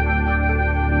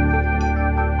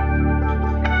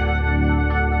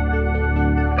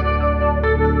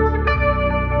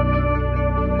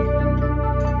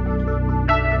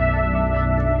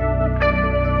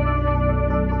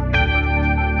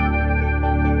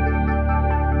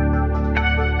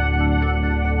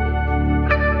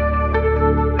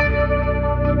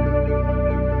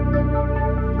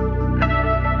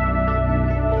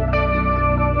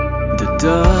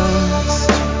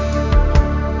 Dust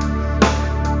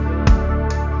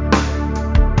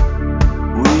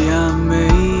we are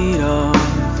made of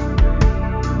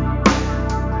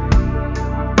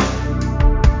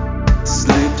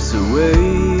slips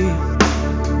away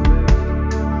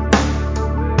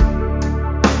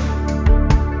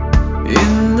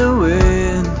in the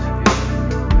wind.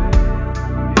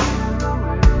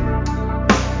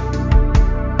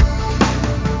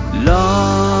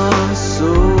 Lost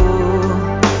soul,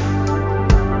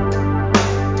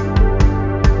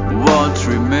 what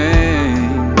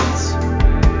remains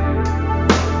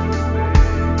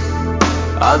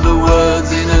are the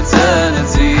words in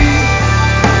eternity.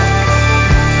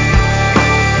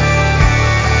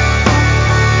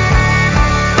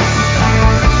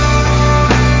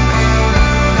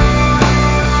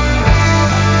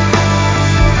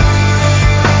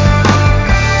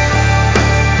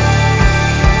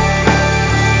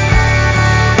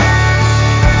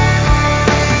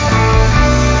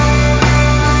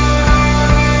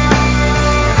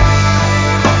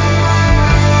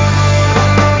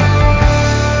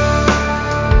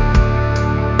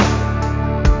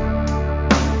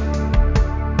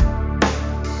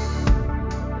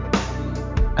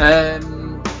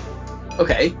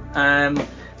 Okay.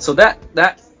 So that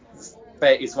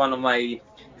is one of my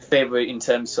favorite in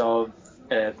terms of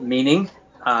meaning.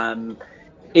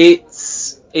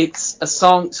 It's a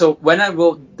song. So when I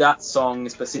wrote that song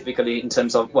specifically in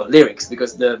terms of lyrics,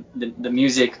 because the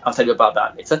music, I'll tell you about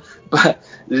that later. But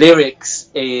lyrics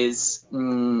is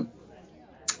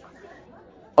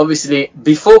obviously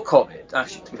before COVID.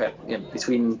 Actually, to be fair,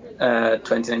 between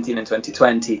 2019 and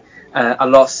 2020, I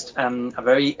lost a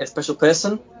very special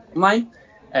person of mine.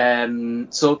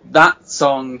 So that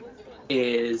song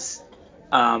is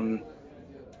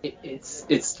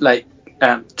it's like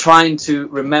trying to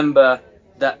remember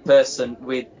that person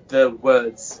with the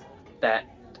words that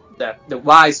the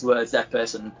wise words that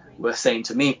person was saying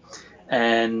to me,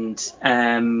 and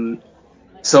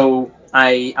so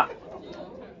I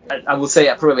will say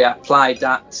I probably applied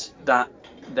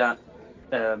that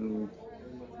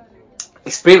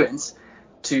experience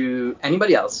to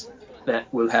anybody else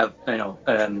that will have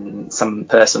some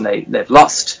person they've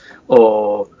lost,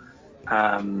 or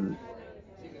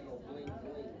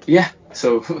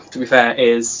so to be fair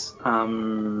is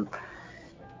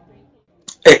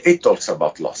it talks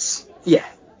about loss. Yeah,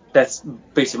 that's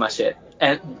pretty much it.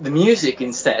 And the music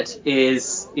instead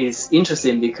is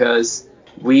interesting because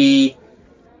to be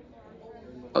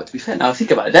fair, now I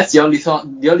think about it, that's the only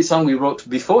song we wrote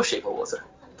before Shape of Water.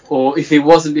 Or if it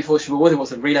wasn't before Shape of Water, it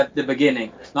was really at the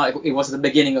beginning. No, it was at the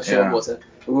beginning of Shape of Water.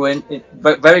 We were in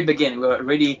very beginning.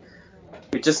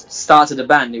 We just started the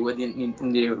band. We were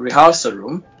in the rehearsal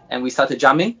room and we started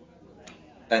jamming.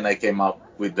 And I came up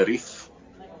with the riff.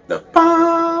 The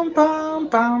pam pam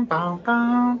pam pam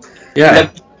pam. Yeah.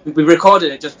 We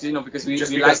recorded it just because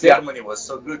we liked the it. harmony was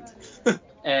so good.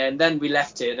 And then we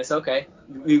left it. It's okay.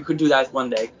 We could do that one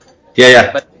day.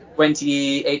 Yeah. But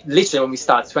 28, literally when we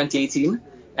started, 2018.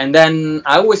 And then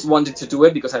I always wanted to do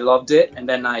it because I loved it. And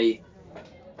then I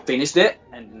finished it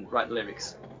and write the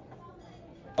lyrics.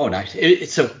 Oh, nice.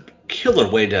 It's a killer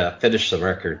way to finish the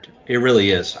record. It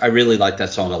really is. I really like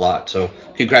that song a lot. So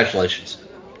congratulations.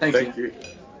 Thank you.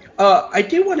 I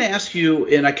do want to ask you,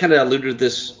 and I kind of alluded to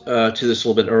this a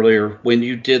little bit earlier, when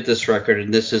you did this record,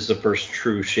 and this is the first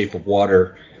true Shape of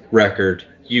Water record,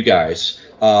 you guys,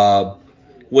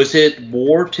 was it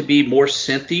more to be more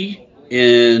synthy?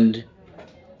 And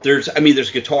there's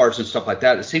guitars and stuff like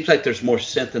that. It seems like there's more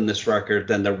synth in this record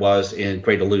than there was in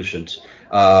Great Illusions,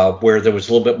 where there was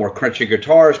a little bit more crunchy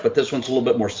guitars, but this one's a little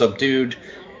bit more subdued.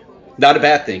 Not a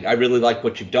bad thing. I really like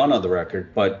what you've done on the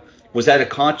record, but was that a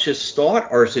conscious thought,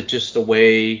 or is it just the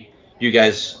way you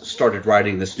guys started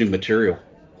writing this new material?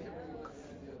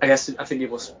 I think it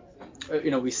was,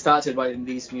 we started writing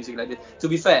this music like this. To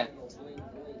be fair,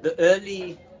 the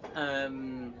early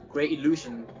Great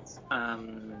Illusion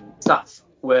stuff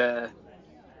where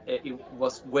it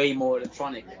was way more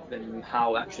electronic than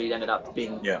how actually it ended up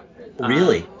being. Yeah.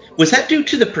 Really? Was that due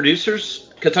to the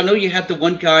producers? Because I know you had the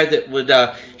one guy that would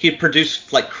he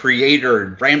produced like Creator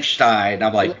and Rammstein.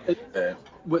 I'm like,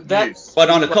 but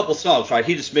on a couple songs, right?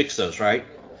 He just mixed those, right?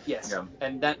 Yes. Yeah.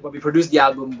 And then when we produced the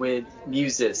album with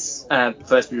Muses,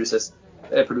 first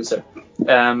producer.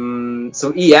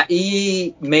 So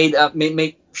he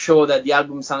made sure that the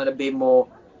album sounded a bit more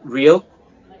real,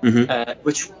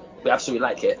 which we absolutely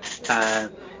like it.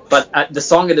 But the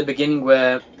song at the beginning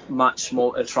were much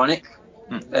more electronic.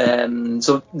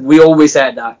 So we always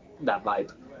had that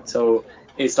vibe. So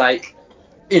it's like,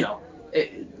 we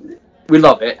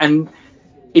love it. And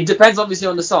it depends obviously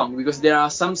on the song, because there are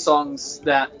some songs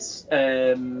that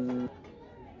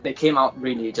they came out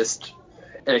really just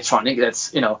electronic.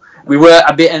 That's, we were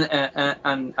a bit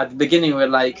and at the beginning we were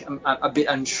like a bit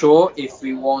unsure if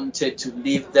we wanted to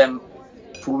leave them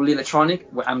fully electronic.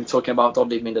 I'm talking about Don't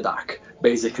Leave Me in the Dark,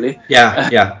 basically.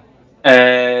 Yeah.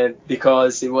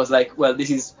 Because it was like, well, this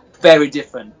is very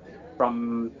different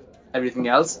from everything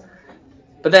else.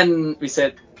 But then we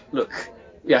said, look,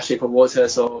 we are Shape of Water,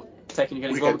 so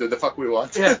technically we can do the fuck we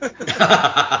want.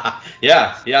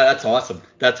 Yeah, that's awesome.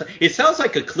 It sounds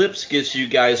like Eclipse gives you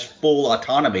guys full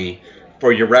autonomy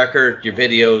for your record, your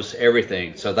videos,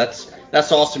 everything. So that's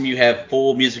awesome. You have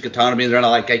full music autonomy. They're not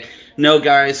like, no,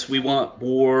 guys, we want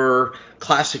more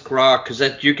classic rock, because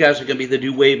you guys are going to be the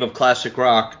new wave of classic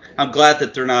rock. I'm glad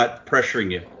that they're not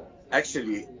pressuring you.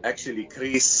 Actually,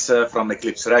 Chris from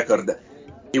Eclipse Record,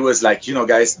 he was like,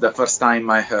 guys, the first time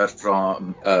I heard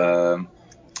from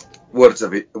Words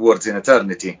in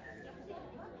Eternity,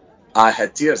 I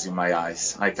had tears in my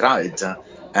eyes. I cried,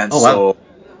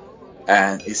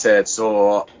 and he said,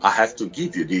 so I have to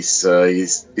give you this.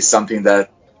 Is something that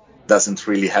doesn't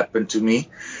really happen to me.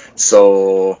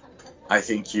 So I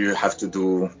think you have to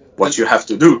do what you have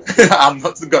to do. I'm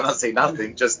not gonna say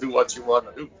nothing. Just do what you want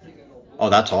to do. Oh,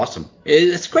 that's awesome.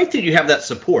 It's great that you have that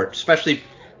support, especially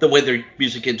the way the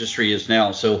music industry is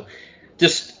now. So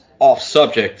just off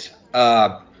subject,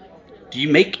 do you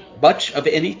make much of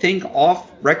anything off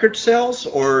record sales,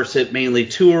 or is it mainly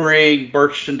touring,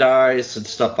 merchandise, and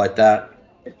stuff like that?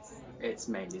 It's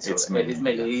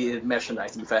mainly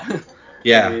merchandise, to be fair.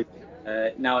 Yeah.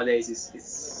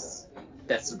 Nowadays,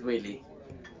 that's really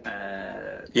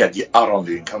our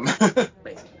only income.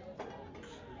 basically.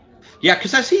 Yeah,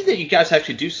 because I see that you guys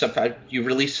actually do stuff. You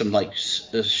released some like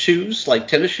shoes, like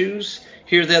tennis shoes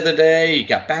here the other day. You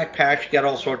got backpacks, you got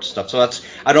all sorts of stuff. So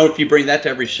I don't know if you bring that to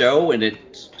every show and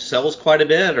it sells quite a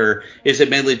bit, or is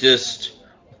it mainly just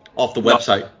off the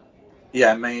website?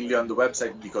 Yeah, mainly on the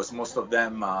website, because most of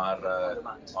them are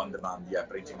on demand. Yeah,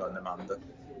 printing on demand.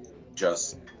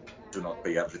 Just do not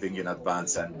pay everything in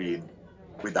advance and be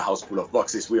with the house full of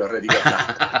boxes. We already got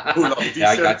that full of t-shirts. Yeah,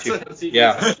 I got you.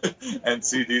 Yeah. And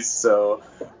CDs. So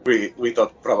we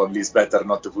thought probably it's better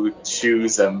not to put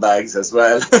shoes and bags as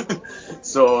well.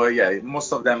 So yeah,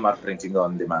 most of them are printing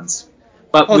on demands.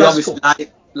 But we obviously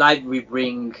live we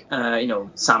bring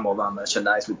some of our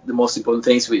merchandise with the most important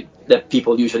things that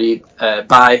people usually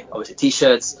buy. Obviously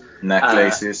t-shirts,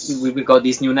 necklaces. We got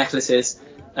these new necklaces.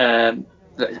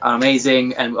 That are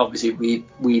amazing, and obviously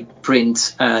we print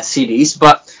CDs,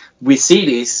 but with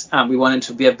CDs we wanted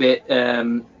to be a bit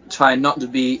try not to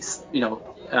be to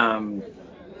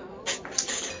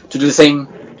do the same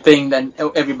thing that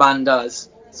every band does,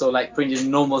 so like printing a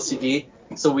normal CD,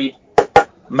 so we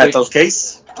metal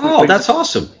case. Oh, that's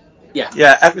awesome.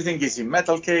 Yeah, everything is in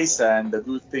metal case, and the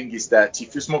good thing is that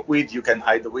if you smoke weed, you can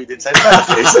hide the weed inside the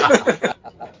metal case.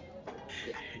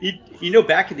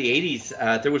 Back in the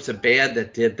 80s, there was a band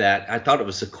that did that. I thought it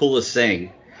was the coolest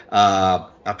thing. I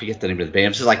forget the name of the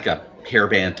band. It was like a hair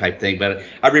band type thing. But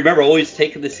I remember always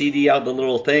taking the CD out of the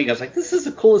little thing. I was like, this is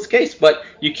the coolest case, but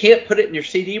you can't put it in your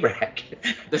CD rack.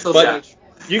 But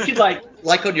You could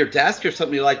like on your desk or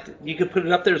something, like you could put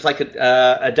it up there as like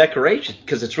a decoration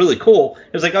because it's really cool.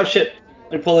 It was like, oh shit,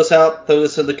 let me pull this out, throw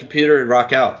this in the computer, and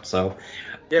rock out. So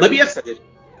Yeah, let we me ask. decided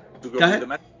to go Go with ahead. the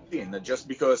metal scene just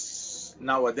because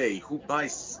nowadays who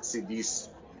buys CDs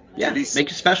Yeah, to listen?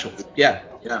 make it special. Yeah.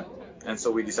 Yeah, and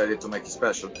so we decided to make it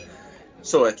special.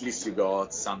 So at least you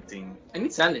got something And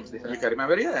it's selling, to be fair. you can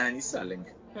remember. Yeah, and it's selling.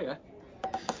 Yeah.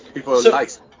 People So like.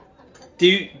 do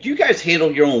you guys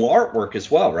handle your own artwork as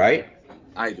well, right?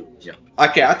 I do. Yeah.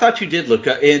 Okay, I thought you did,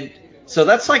 Luca. And so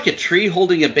that's like a tree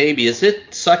holding a baby. Is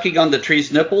it sucking on the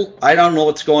tree's nipple? I don't know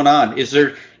what's going on. Is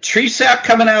there tree sap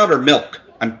coming out or milk?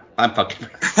 I'm fucking.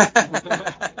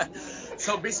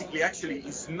 So basically, actually,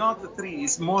 it's not a tree.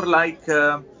 It's more like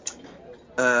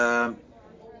an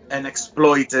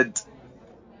exploited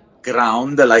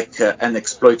ground, like an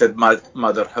exploited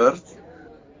Mother Earth,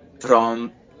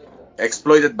 from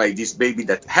exploited by this baby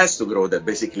that has to grow. That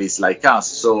basically is like us.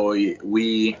 So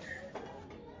we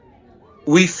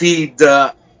feed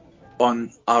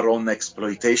on our own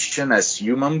exploitation as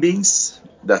human beings.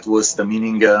 That was the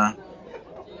meaning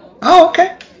Oh,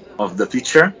 okay. of the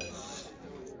picture.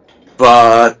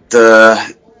 But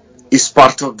it's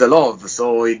part of the love,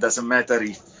 so it doesn't matter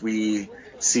if we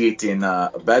see it in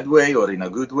a bad way or in a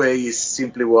good way. It's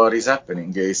simply what is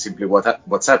happening. It's simply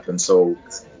what's happened. So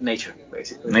Nature,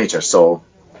 basically. nature. So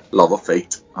love of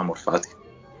fate, amor fati.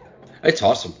 It's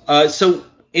awesome. So,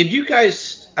 and you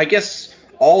guys, I guess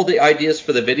all the ideas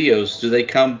for the videos, do they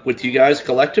come with you guys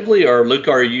collectively, or Luca,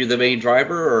 are you the main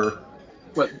driver, or?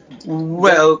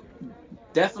 Well,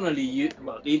 definitely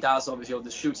he does obviously all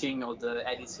the shooting or the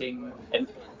editing, and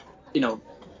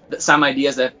some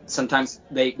ideas that sometimes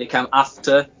they come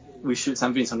after we shoot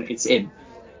something, so it's in.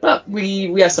 But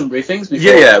we have some briefings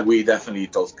before yeah, we definitely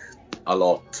talk a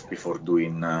lot before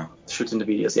doing shooting the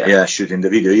videos. shooting the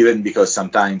video, even because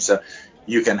sometimes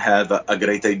you can have a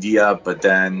great idea, but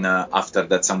then after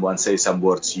that someone says some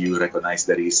words you recognize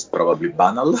that is probably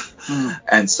banal,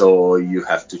 and so you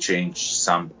have to change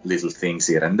some little things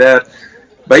here and there.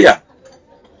 But yeah,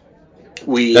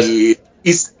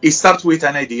 it starts with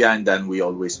an idea and then we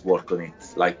always work on it,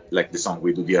 like the song.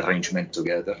 We do the arrangement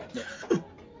together.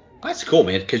 That's cool,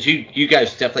 man, because you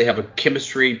guys definitely have a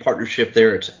chemistry partnership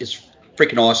there. It's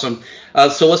freaking awesome.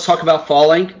 So let's talk about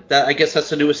Falling. I guess that's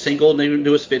the newest single,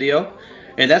 newest video,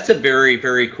 and that's a very,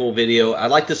 very cool video. I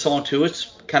like the song too.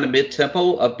 It's kind of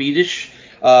mid-tempo, upbeatish.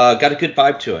 Got a good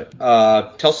vibe to it.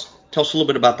 Tell us a little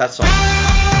bit about that song.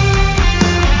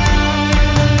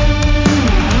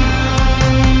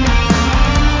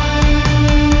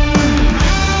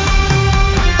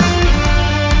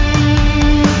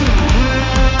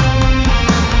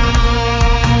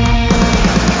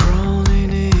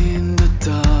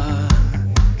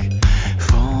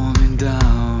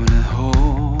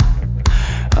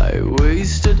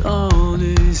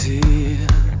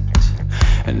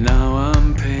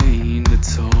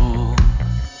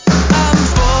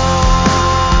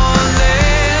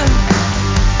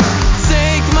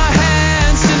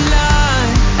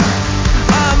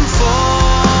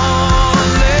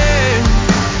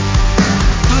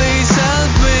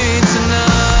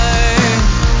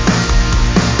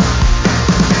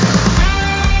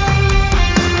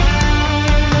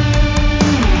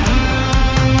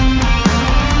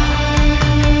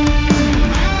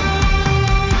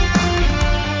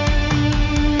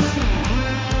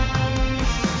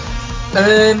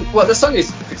 Well, the song is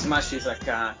pretty much like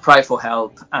a cry for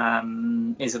help.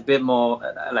 Is a bit more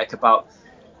like about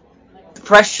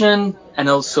depression and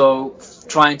also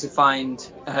trying to find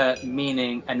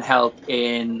meaning and help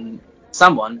in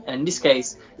someone. And in this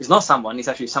case, it's not someone; it's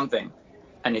actually something,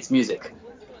 and it's music.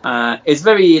 It's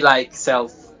very like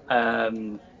self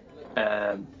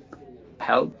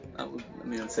help.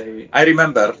 I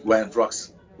remember when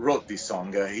Rox wrote this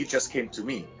song, he just came to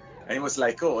me and he was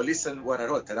like, "Oh, listen what I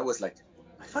wrote," and I was like,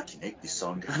 "I fucking hate this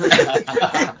song."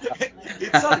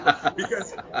 It's horrible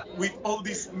because with all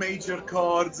these major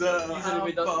chords, I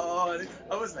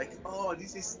was like, "Oh,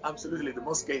 this is absolutely the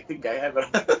most gay thing I ever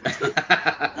heard."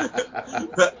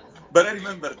 But I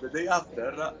remember the day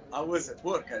after, I was at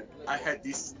work and I had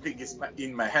this thing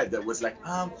in my head that was like,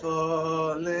 "I'm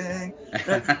falling."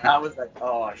 I was like,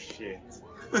 "Oh shit."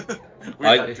 We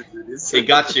had to do this. It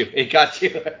got you.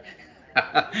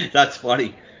 That's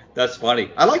funny.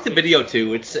 I like the video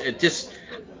too. It just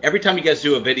every time you guys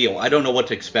do a video, I don't know what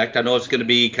to expect. I know it's going to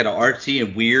be kind of artsy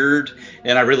and weird,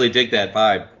 and I really dig that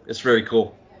vibe. It's very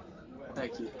cool.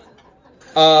 Thank you.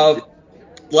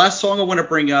 Last song I want to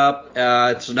bring up,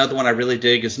 it's another one I really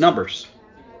dig, is Numbers.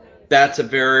 That's a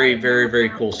very, very, very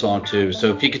cool song too.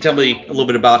 So if you could tell me a little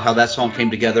bit about how that song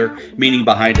came together, meaning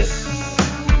behind it.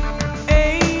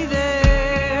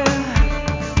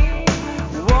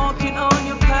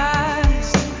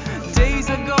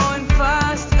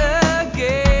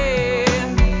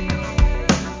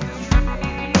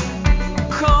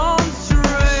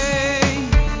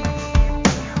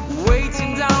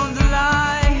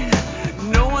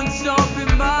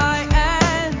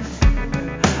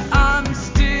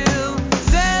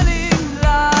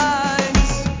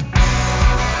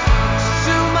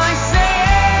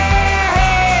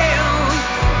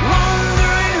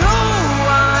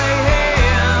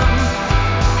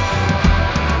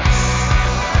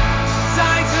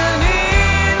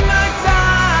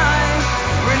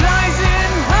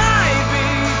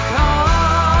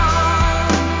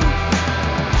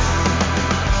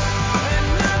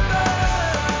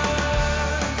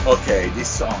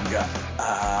 song.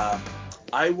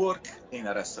 I work in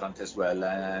a restaurant as well,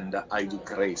 and I do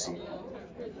crazy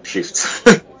shifts.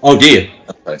 Oh, do you?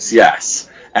 Yes,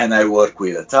 and I work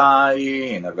with a tie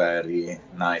in a very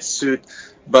nice suit.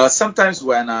 But sometimes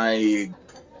when I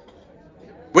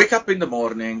wake up in the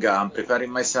morning, I'm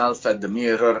preparing myself at the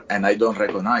mirror, and I don't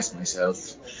recognize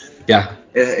myself. Yeah.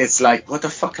 It's like, what the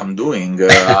fuck I'm doing?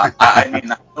 I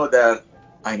mean, I know that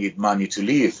I need money to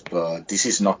live, but this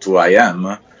is not who I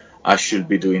am. I should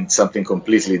be doing something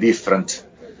completely different.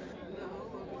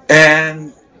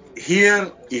 And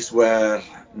here is where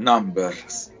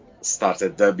numbers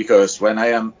started, because when I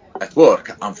am at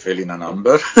work, I'm feeling a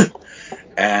number.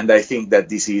 And I think that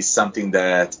this is something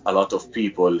that a lot of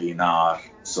people in our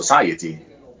society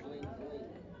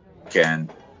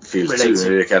can feel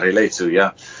can relate to,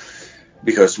 yeah.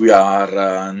 Because we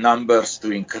are numbers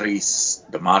to increase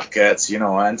the markets,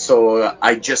 and so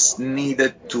I just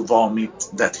needed to vomit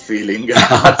that feeling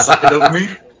outside of me.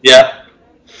 Yeah.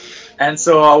 And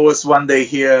so I was one day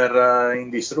here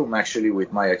in this room, actually,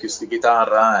 with my acoustic guitar,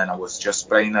 and I was just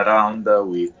playing around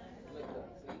with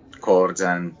chords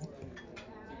and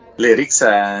lyrics,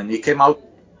 and it came out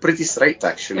pretty straight,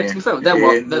 actually, Yeah, to be fair,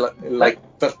 in like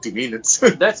 30 minutes.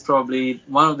 That's probably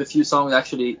one of the few songs,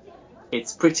 actually,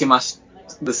 it's pretty much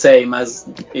the same as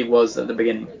it was at the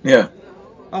beginning. Yeah.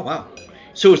 Oh, wow.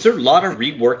 So is there a lot of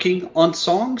reworking on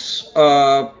songs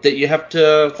that you have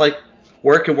to like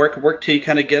work till you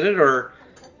kind of get it, or?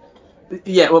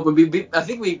 Yeah, well, I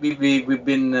think we've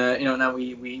been now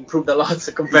we improved a lot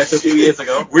compared to a few years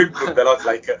ago. We improved a lot,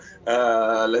 like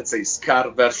let's say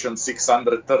Scar version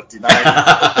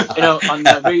 639. On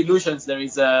Very Illusions there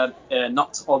is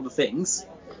Not All the Things.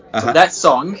 Uh-huh. So that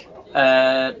song,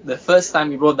 the first time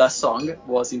we wrote that song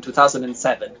was in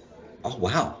 2007. Oh,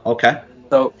 wow. Okay.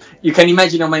 So you can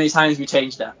imagine how many times we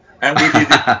changed that. And we did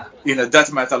it in a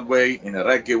death metal way, in a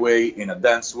reggae way, in a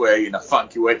dance way, in a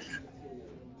funky way.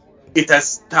 It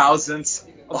has thousands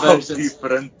of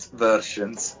different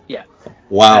versions. Yeah.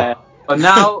 Wow. But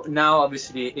now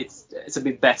obviously it's a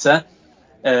bit better.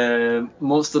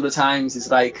 Most of the times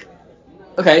it's like,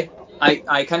 okay,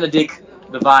 I kind of dig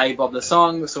the vibe of the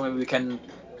song, so maybe we can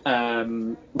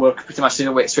work pretty much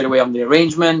straight away on the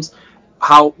arrangement.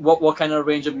 What kind of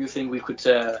arrangement do you think we could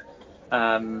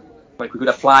we could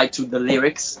apply to the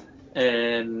lyrics?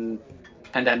 And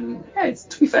then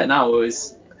to be fair, now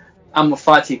is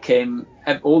Amorfati came,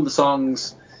 all the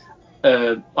songs.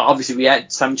 Obviously, we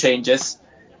had some changes,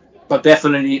 but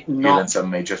definitely not. Even some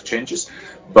major changes,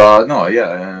 but no,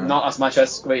 yeah, not as much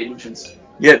as Great Illusions.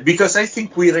 Yeah, because I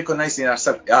think we recognize in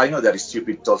ourselves. I know that is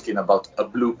stupid talking about a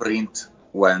blueprint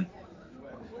when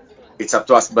it's up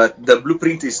to us, but the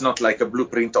blueprint is not like a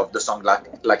blueprint of the song,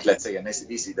 like let's say an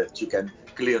AC/DC that you can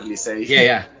clearly say.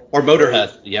 Yeah. Or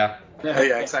Motorhead. Yeah.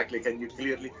 Yeah, exactly. Can you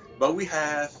clearly? But we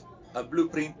have a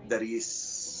blueprint that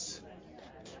is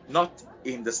not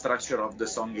in the structure of the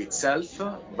song itself,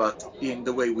 but in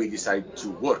the way we decide to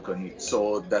work on it.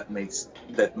 So that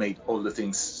made all the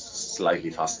things slightly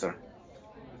faster.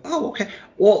 Oh, okay.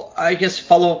 Well, I guess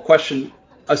follow-up question: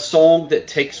 a song that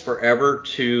takes forever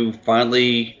to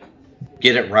finally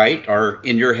get it right, or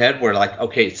in your head where like,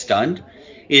 okay, it's done,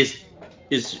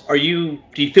 do you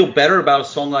feel better about a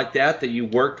song like that you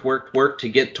worked to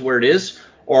get to where it is,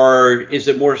 or is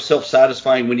it more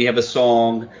self-satisfying when you have a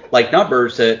song like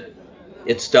Numbers that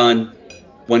it's done,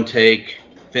 one take,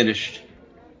 finished?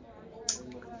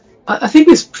 I think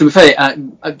it's, to be fair,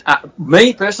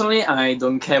 me personally, I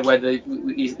don't care whether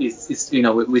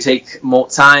we take more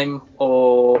time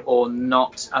or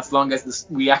not, as long as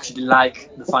we actually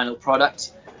like the final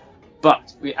product.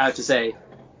 But we have to say,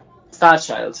 Star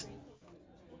Child,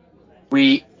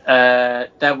 we we are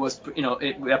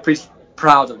pretty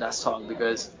proud of that song,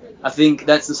 because I think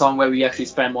that's the song where we actually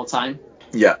spend more time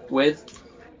with,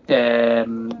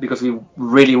 because we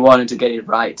really wanted to get it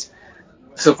right.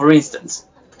 So, for instance,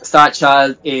 Star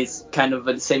Child is kind of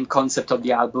the same concept of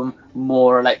the album,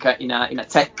 more like in a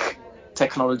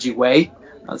technology way,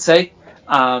 I'd say.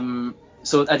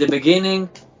 So at the beginning,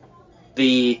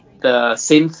 the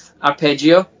synth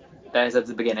arpeggio that is at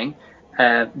the beginning,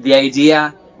 the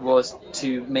idea was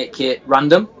to make it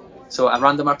random, so a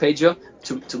random arpeggio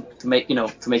to make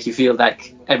you feel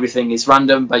like everything is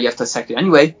random, but you have to set it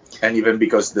anyway. And even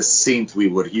because the synth we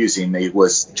were using, it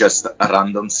was just a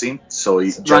random synth, so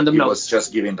it was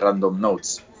just giving random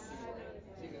notes.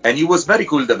 And it was very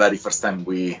cool the very first time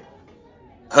we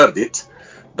heard it,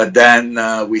 but then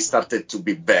we started to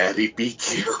be very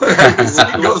picky on every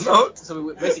single note.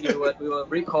 So basically we were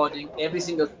recording every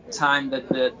single time that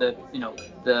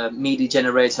the MIDI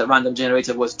generator, random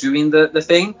generator, was doing the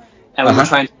thing, and we were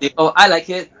trying to think, oh, I like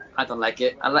it, I don't like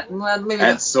it. I like maybe.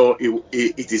 And so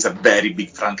it is a very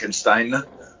big Frankenstein. But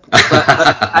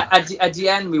at the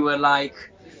end we were like,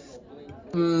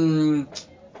 I'm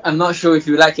not sure if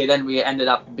you like it. Then we ended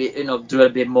up do a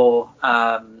bit more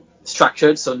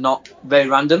structured, so not very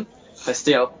random, but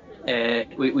still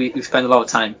we spent a lot of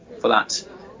time for that,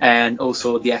 and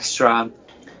also the extra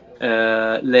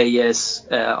layers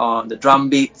on the drum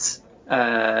beat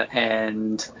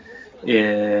and.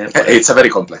 It's a very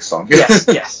complex song.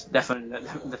 yes, definitely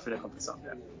a complex song.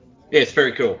 Yeah. Yeah, it's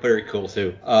very cool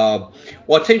too. Well,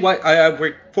 I'll tell you what.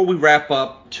 Before we wrap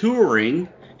up touring,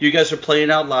 you guys are playing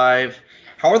out live.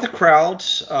 How are the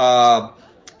crowds?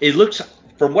 It looks,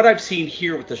 from what I've seen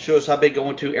here with the shows I've been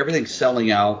going to, everything's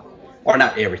selling out, or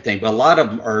not everything, but a lot of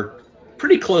them are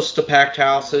pretty close to packed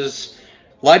houses.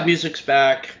 Live music's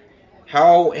back.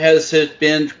 How has it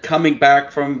been coming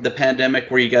back from the pandemic,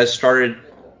 where you guys started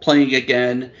playing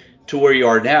again, to where you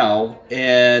are now?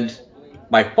 And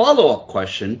my follow-up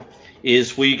question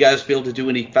is, will you guys be able to do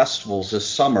any festivals this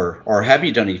summer, or have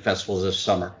you done any festivals this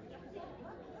summer?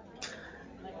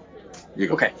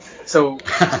 Okay, so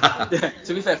to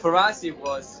be fair, for us it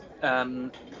was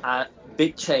a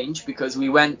big change, because we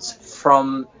went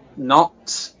from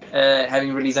not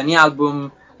having released any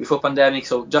album before pandemic,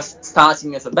 so just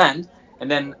starting as a band,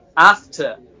 and then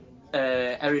after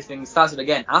everything started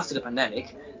again after the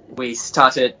pandemic, we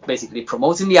started basically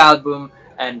promoting the album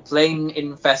and playing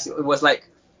in festivals. It was like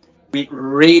we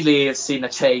really have seen a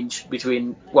change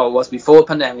between what was before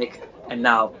pandemic and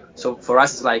now. So for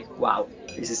us, it's like, wow,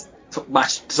 this is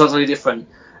totally different.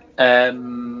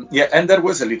 Yeah, and there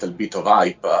was a little bit of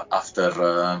hype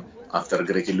after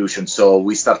Great Illusion, so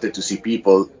we started to see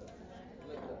people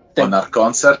on our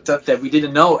concert that we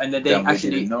didn't know, and that they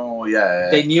actually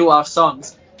they knew our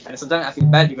songs. And sometimes I feel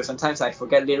bad, because sometimes I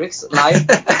forget lyrics live,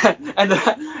 and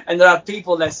there are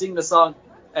people that sing the song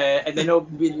and they know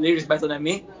the lyrics better than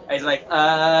me. And it's like,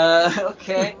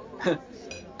 okay.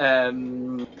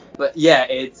 But yeah,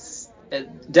 it's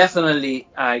definitely,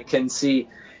 I can see.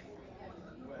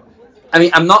 I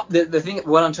mean, I'm not the thing.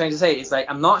 What I'm trying to say is, like,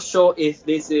 I'm not sure if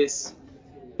this is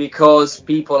because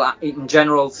people in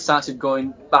general started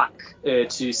going back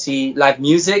to see live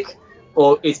music,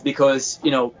 or it's because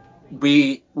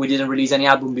we didn't release any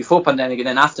album before pandemic, and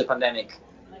then after pandemic,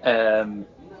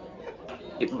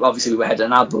 obviously we had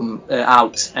an album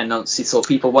out, and so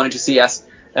people wanted to see us.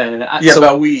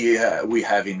 But we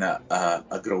having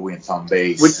a growing fan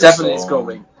base, which definitely is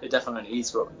growing. It definitely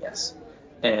is growing. Yes.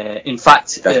 In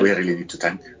fact, that we really need to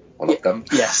thank all of them.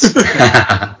 Yes.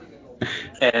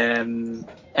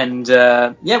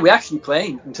 We're actually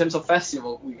playing. In terms of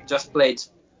festival, we just played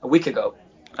a week ago.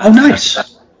 Oh, nice!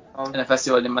 In a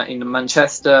festival in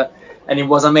Manchester, and it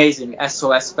was amazing.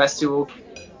 SOS Festival,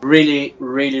 really,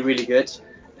 really, really good.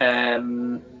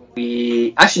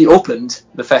 We actually opened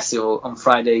the festival on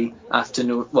Friday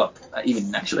afternoon,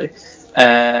 evening actually.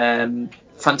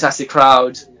 Fantastic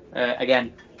crowd.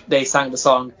 Again, they sang the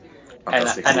song.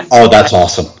 That's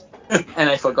awesome. And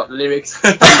I forgot the lyrics,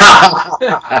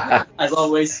 as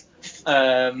always.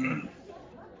 No,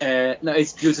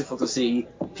 it's beautiful to see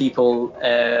people,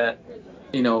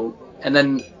 and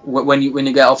then when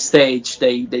you get off stage,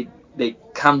 they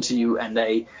come to you,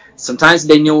 and sometimes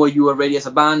they know you already as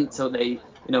a band, so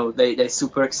they're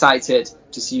super excited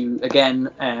to see you again,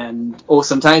 or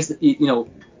sometimes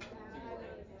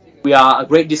we are a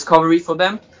great discovery for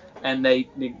them, and they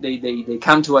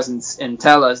come to us and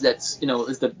tell us that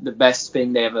is the best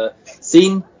thing they ever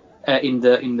seen in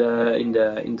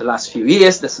the last few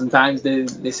years. That sometimes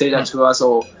they say that to us,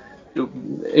 or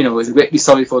it's a great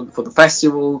discovery for the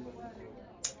festival.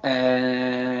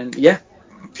 And yeah,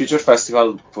 future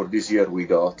festival for this year, we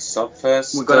got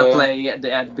Subfest. We're gonna play at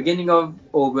the beginning of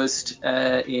August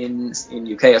in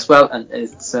UK as well, and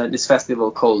it's this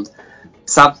festival called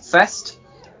Subfest.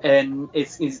 And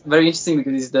it's very interesting,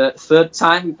 because it's the third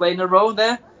time we play in a row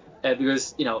there,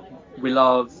 because we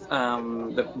love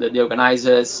the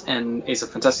organizers, and it's a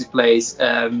fantastic place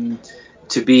to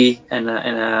be,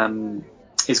 and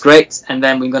it's great. And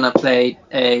then we're gonna play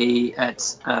in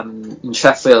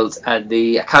Sheffield at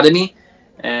the Academy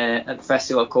at a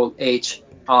festival called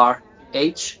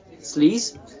HRH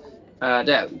Sleaze.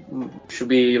 That should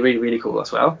be really, really cool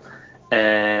as well.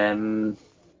 And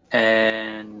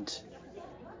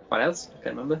what else? I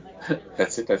can't remember.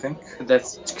 That's it, I think. That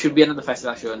should be another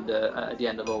festival actually at the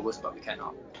end of August, but we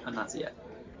cannot announce it yet.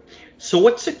 So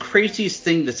what's the craziest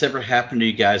thing that's ever happened to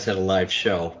you guys at a live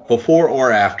show, before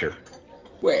or after?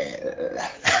 Well,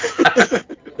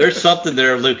 There's something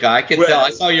there, Luca. I can tell.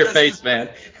 I saw your face, man.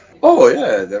 Oh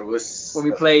yeah, there was. When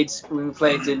we played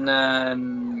in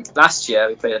last year,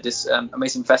 we played at this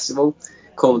amazing festival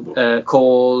called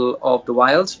Call of the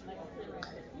Wild,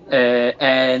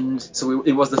 and so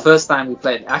it was the first time we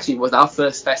played. Actually, it was our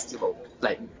first festival,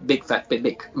 like big, pretty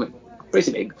big festival.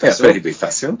 Yeah, pretty big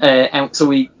festival. And so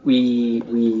we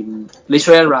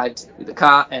literally arrived with the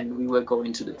car, and we were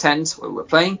going to the tent where we were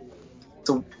playing.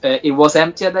 So it was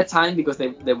empty at that time because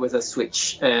there was a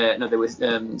switch. There was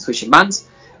switching bands,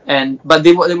 but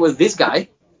there was this guy.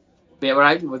 We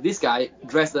arrived with this guy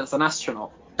dressed as an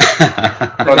astronaut.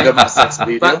 For the Masters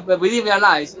video. But we didn't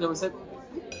realize. We said,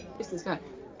 "Who's this guy?"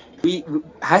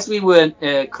 As we were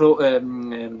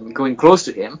going close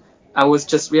to him, I was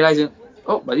just realizing,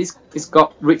 but he's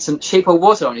got written "Shape of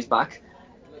Water" on his back,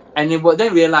 and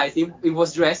then realized he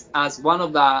was dressed as one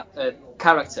of the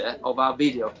character of our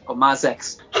video of Mars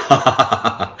X.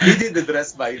 He did the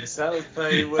dress by himself.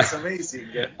 It was amazing.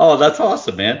 Oh, that's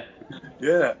awesome, man.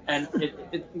 Yeah. And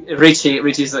Richie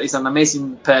is an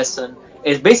amazing person.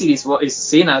 It basically is what is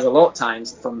seen as a lot of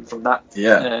times from that.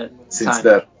 Yeah. Since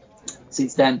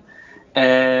then.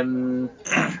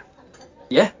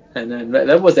 Yeah, and then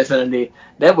that was definitely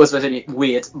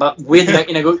weird, but weird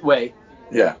in a good way.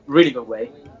 Yeah. Really good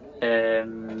way.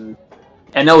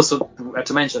 And also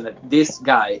to mention that this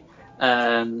guy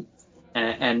and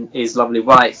his lovely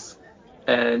wife,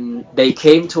 they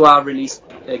came to our release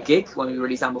gig when we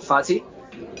released Ambofati,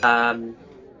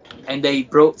 and they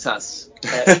brought us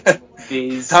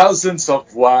these thousands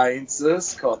of wines,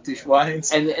 Scottish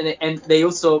wines, and they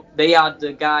are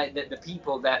the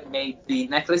people that made the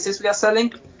necklaces we are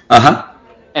selling.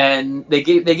 And they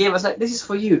gave us, like, this is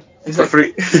for you. It's for like,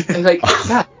 free. It's like,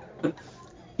 God.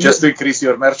 Just to increase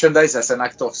your merchandise as an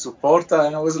act of support.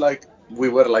 And I was like, we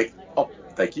were like, oh,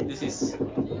 thank you. This is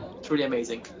truly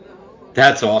amazing.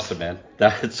 That's awesome, man.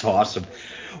 That's awesome.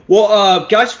 Well,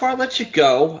 guys, before I let you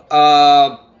go,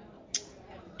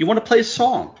 you want to play a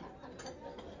song?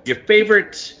 Your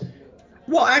favorite?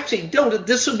 Well, actually, don't.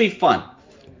 This will be fun.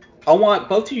 I want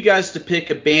both of you guys to pick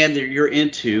a band that you're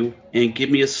into and give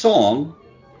me a song,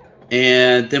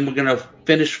 and then we're gonna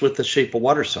finish with the Shape of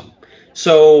Water song.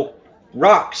 So,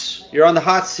 Rox, you're on the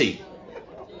hot seat.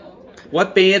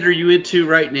 What band are you into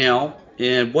right now,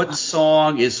 and what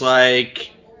song is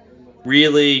like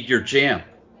really your jam?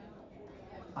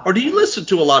 Or do you listen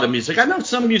to a lot of music? I know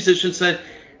some musicians say,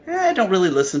 I don't really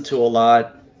listen to a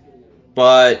lot,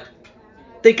 but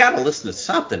they got to listen to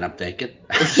something, I'm thinking.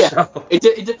 Yeah, So.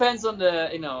 it depends on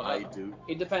the, I do.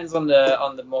 It depends on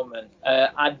the moment.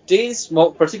 At this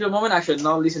particular moment, I should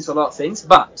not listen to a lot of things,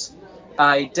 but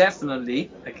I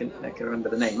definitely, I can remember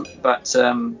the name, but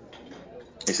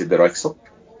is it the Rexel?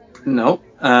 No.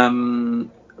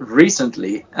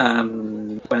 Recently,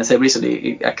 when I say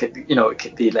recently, it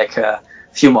could be like a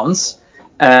few months.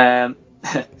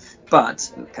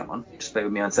 But come on, just bear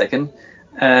with me 1 second.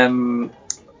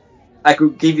 I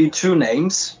could give you two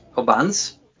names of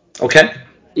bands. Okay.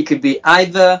 It could be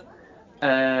either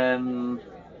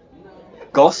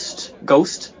Ghost.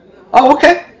 Oh,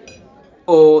 okay.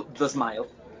 Or The Smile.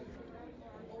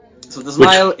 So The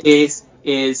Smile is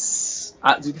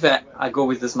to be fair, I go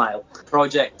with The Smile.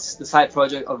 The side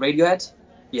project of Radiohead.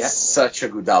 Yeah. Such a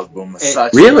good album.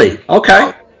 Really?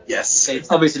 Okay. Yes. It's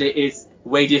obviously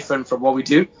way different from what we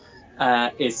do.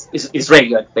 It's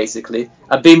Radiohead, basically.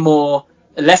 A bit more,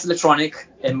 less electronic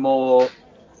and more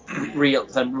real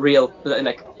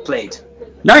like played.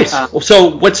 Nice.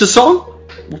 So what's the song?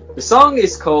 The song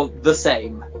is called The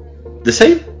Same. The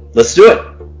Same? Let's do it.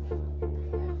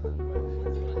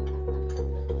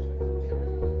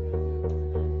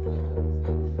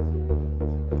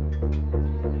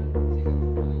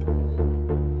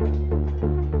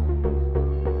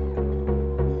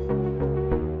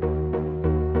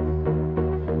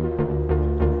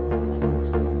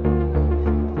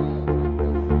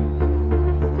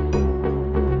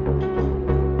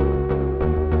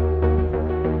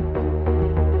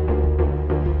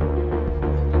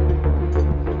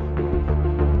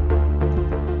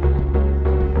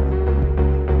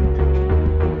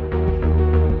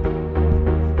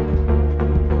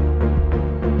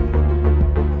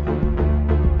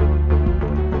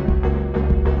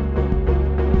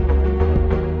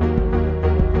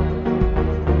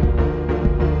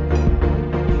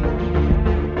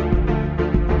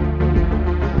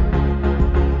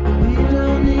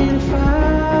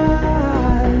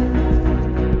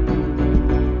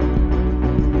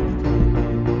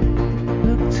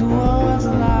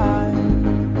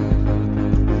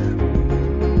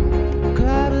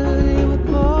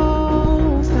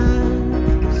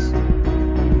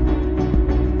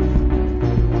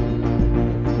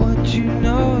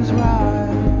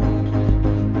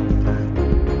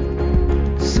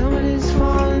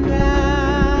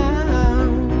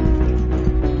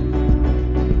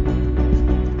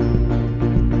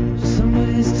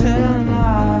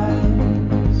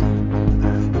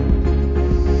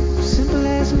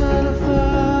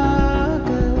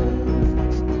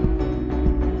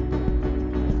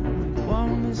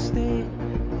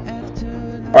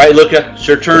 right, Luca, it's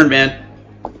your turn, man.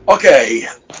 Okay,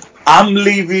 I'm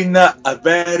living a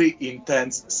very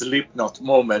intense Slipknot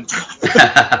moment.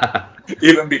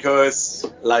 Even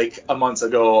because, like a month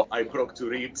ago, I broke 2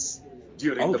 ribs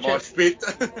during the mosh pit.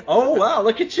 Oh wow,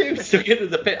 look at you! So get to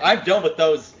the pit. I'm done with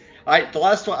those. The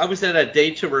last one I was at a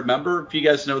Day to Remember. If you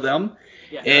guys know them,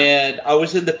 and I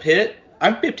was in the pit.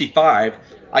 I'm 55.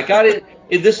 I got it,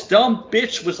 and this dumb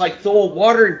bitch was like throwing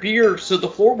water and beer, so the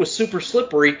floor was super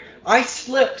slippery. I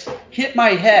slipped, hit my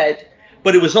head,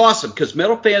 but it was awesome because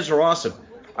metal fans are awesome.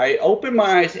 I opened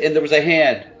my eyes, and there was a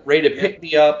hand ready to pick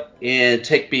me up and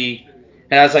take me.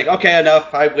 And I was like, okay,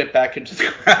 enough. I went back into the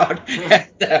crowd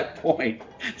at that point.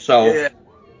 So. Yeah.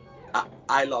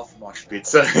 I love mosh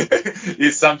pits.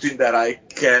 It's something that I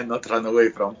cannot run away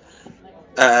from.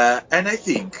 And I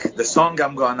think the song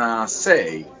I'm gonna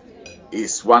say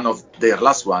is one of their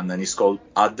last one, and it's called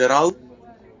Adderall.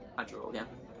 Adderall, yeah.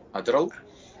 Adderall?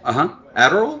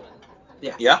 Adderall?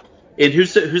 Yeah. Yeah. And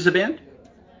who's the band?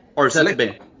 Or is that the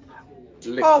band?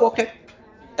 Oh, okay.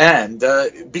 And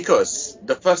because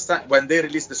the first time when they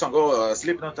released the song,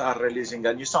 Slipknot are releasing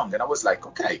a new song, and I was like,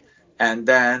 okay. And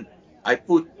then I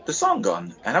put the song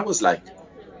on, and I was like,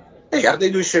 hey, are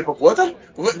they doing Shape of Water?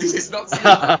 What, this is not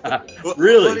Slipknot.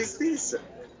 Really? What is this?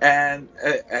 And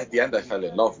at the end, I fell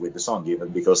in love with the song, even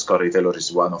because Corey Taylor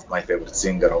is one of my favorite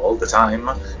singers of all the time.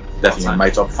 Definitely in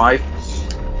my top 5.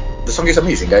 The song is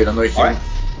amazing. I don't know if you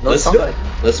know the song. Let's do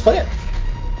it. Let's play it.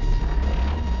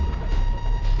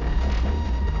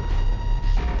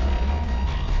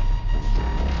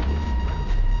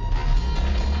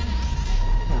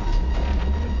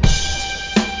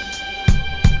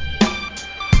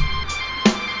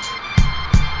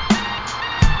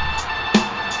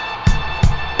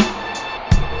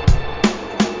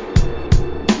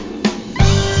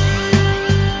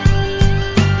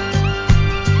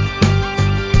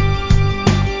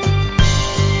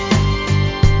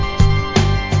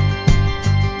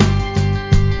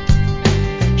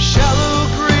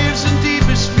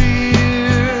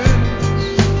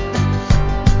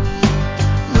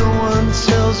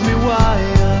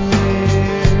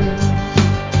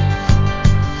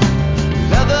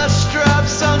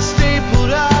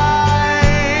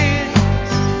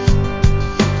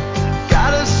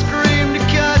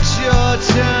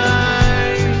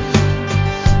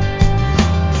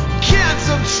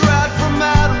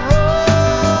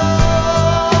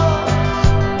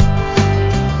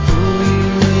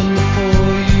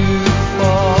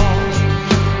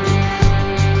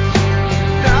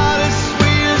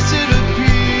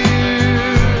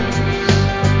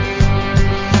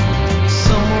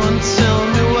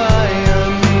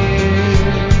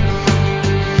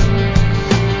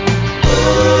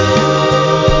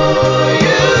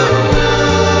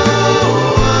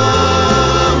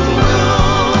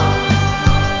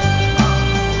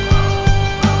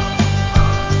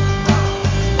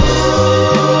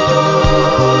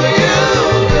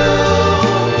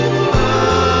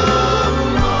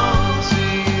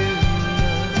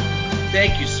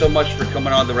 So much for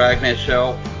coming on the Ragman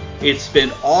Show. It's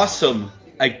been awesome.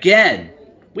 Again,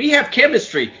 we have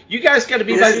chemistry. You guys got to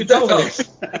be my new co-host.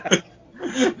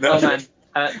 Oh man,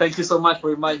 thank you so much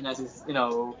for reminding us.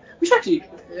 We should actually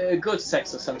go to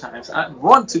Texas sometimes. I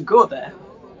want to go there.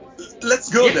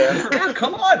 Let's go there. Yeah,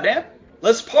 come on, man.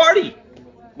 Let's party.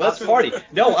 Let's party.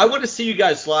 No, I want to see you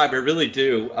guys live. I really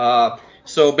do.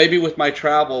 So maybe with my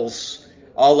travels,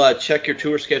 I'll check your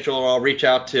tour schedule, or I'll reach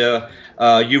out to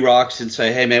you Rocks and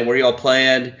say, hey man, where y'all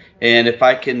playing? And if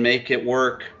I can make it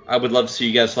work, I would love to see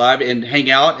you guys live and hang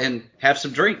out and have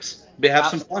some drinks. Have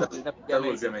some fun. That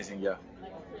would be amazing, yeah.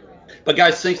 But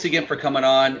guys, thanks again for coming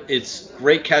on. It's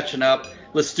great catching up.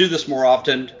 Let's do this more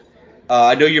often.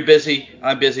 I know you're busy.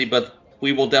 I'm busy, but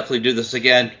we will definitely do this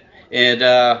again. And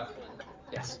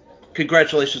yes,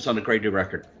 congratulations on a great new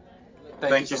record.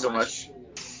 Thank you so much.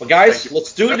 Well, guys,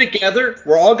 let's do it together.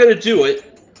 We're all going to do it.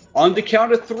 On the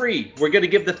count of 3, we're going to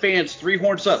give the fans 3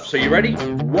 horns up. So you ready?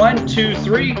 1, 2,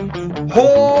 3.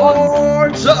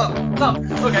 Horns up!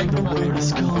 Okay.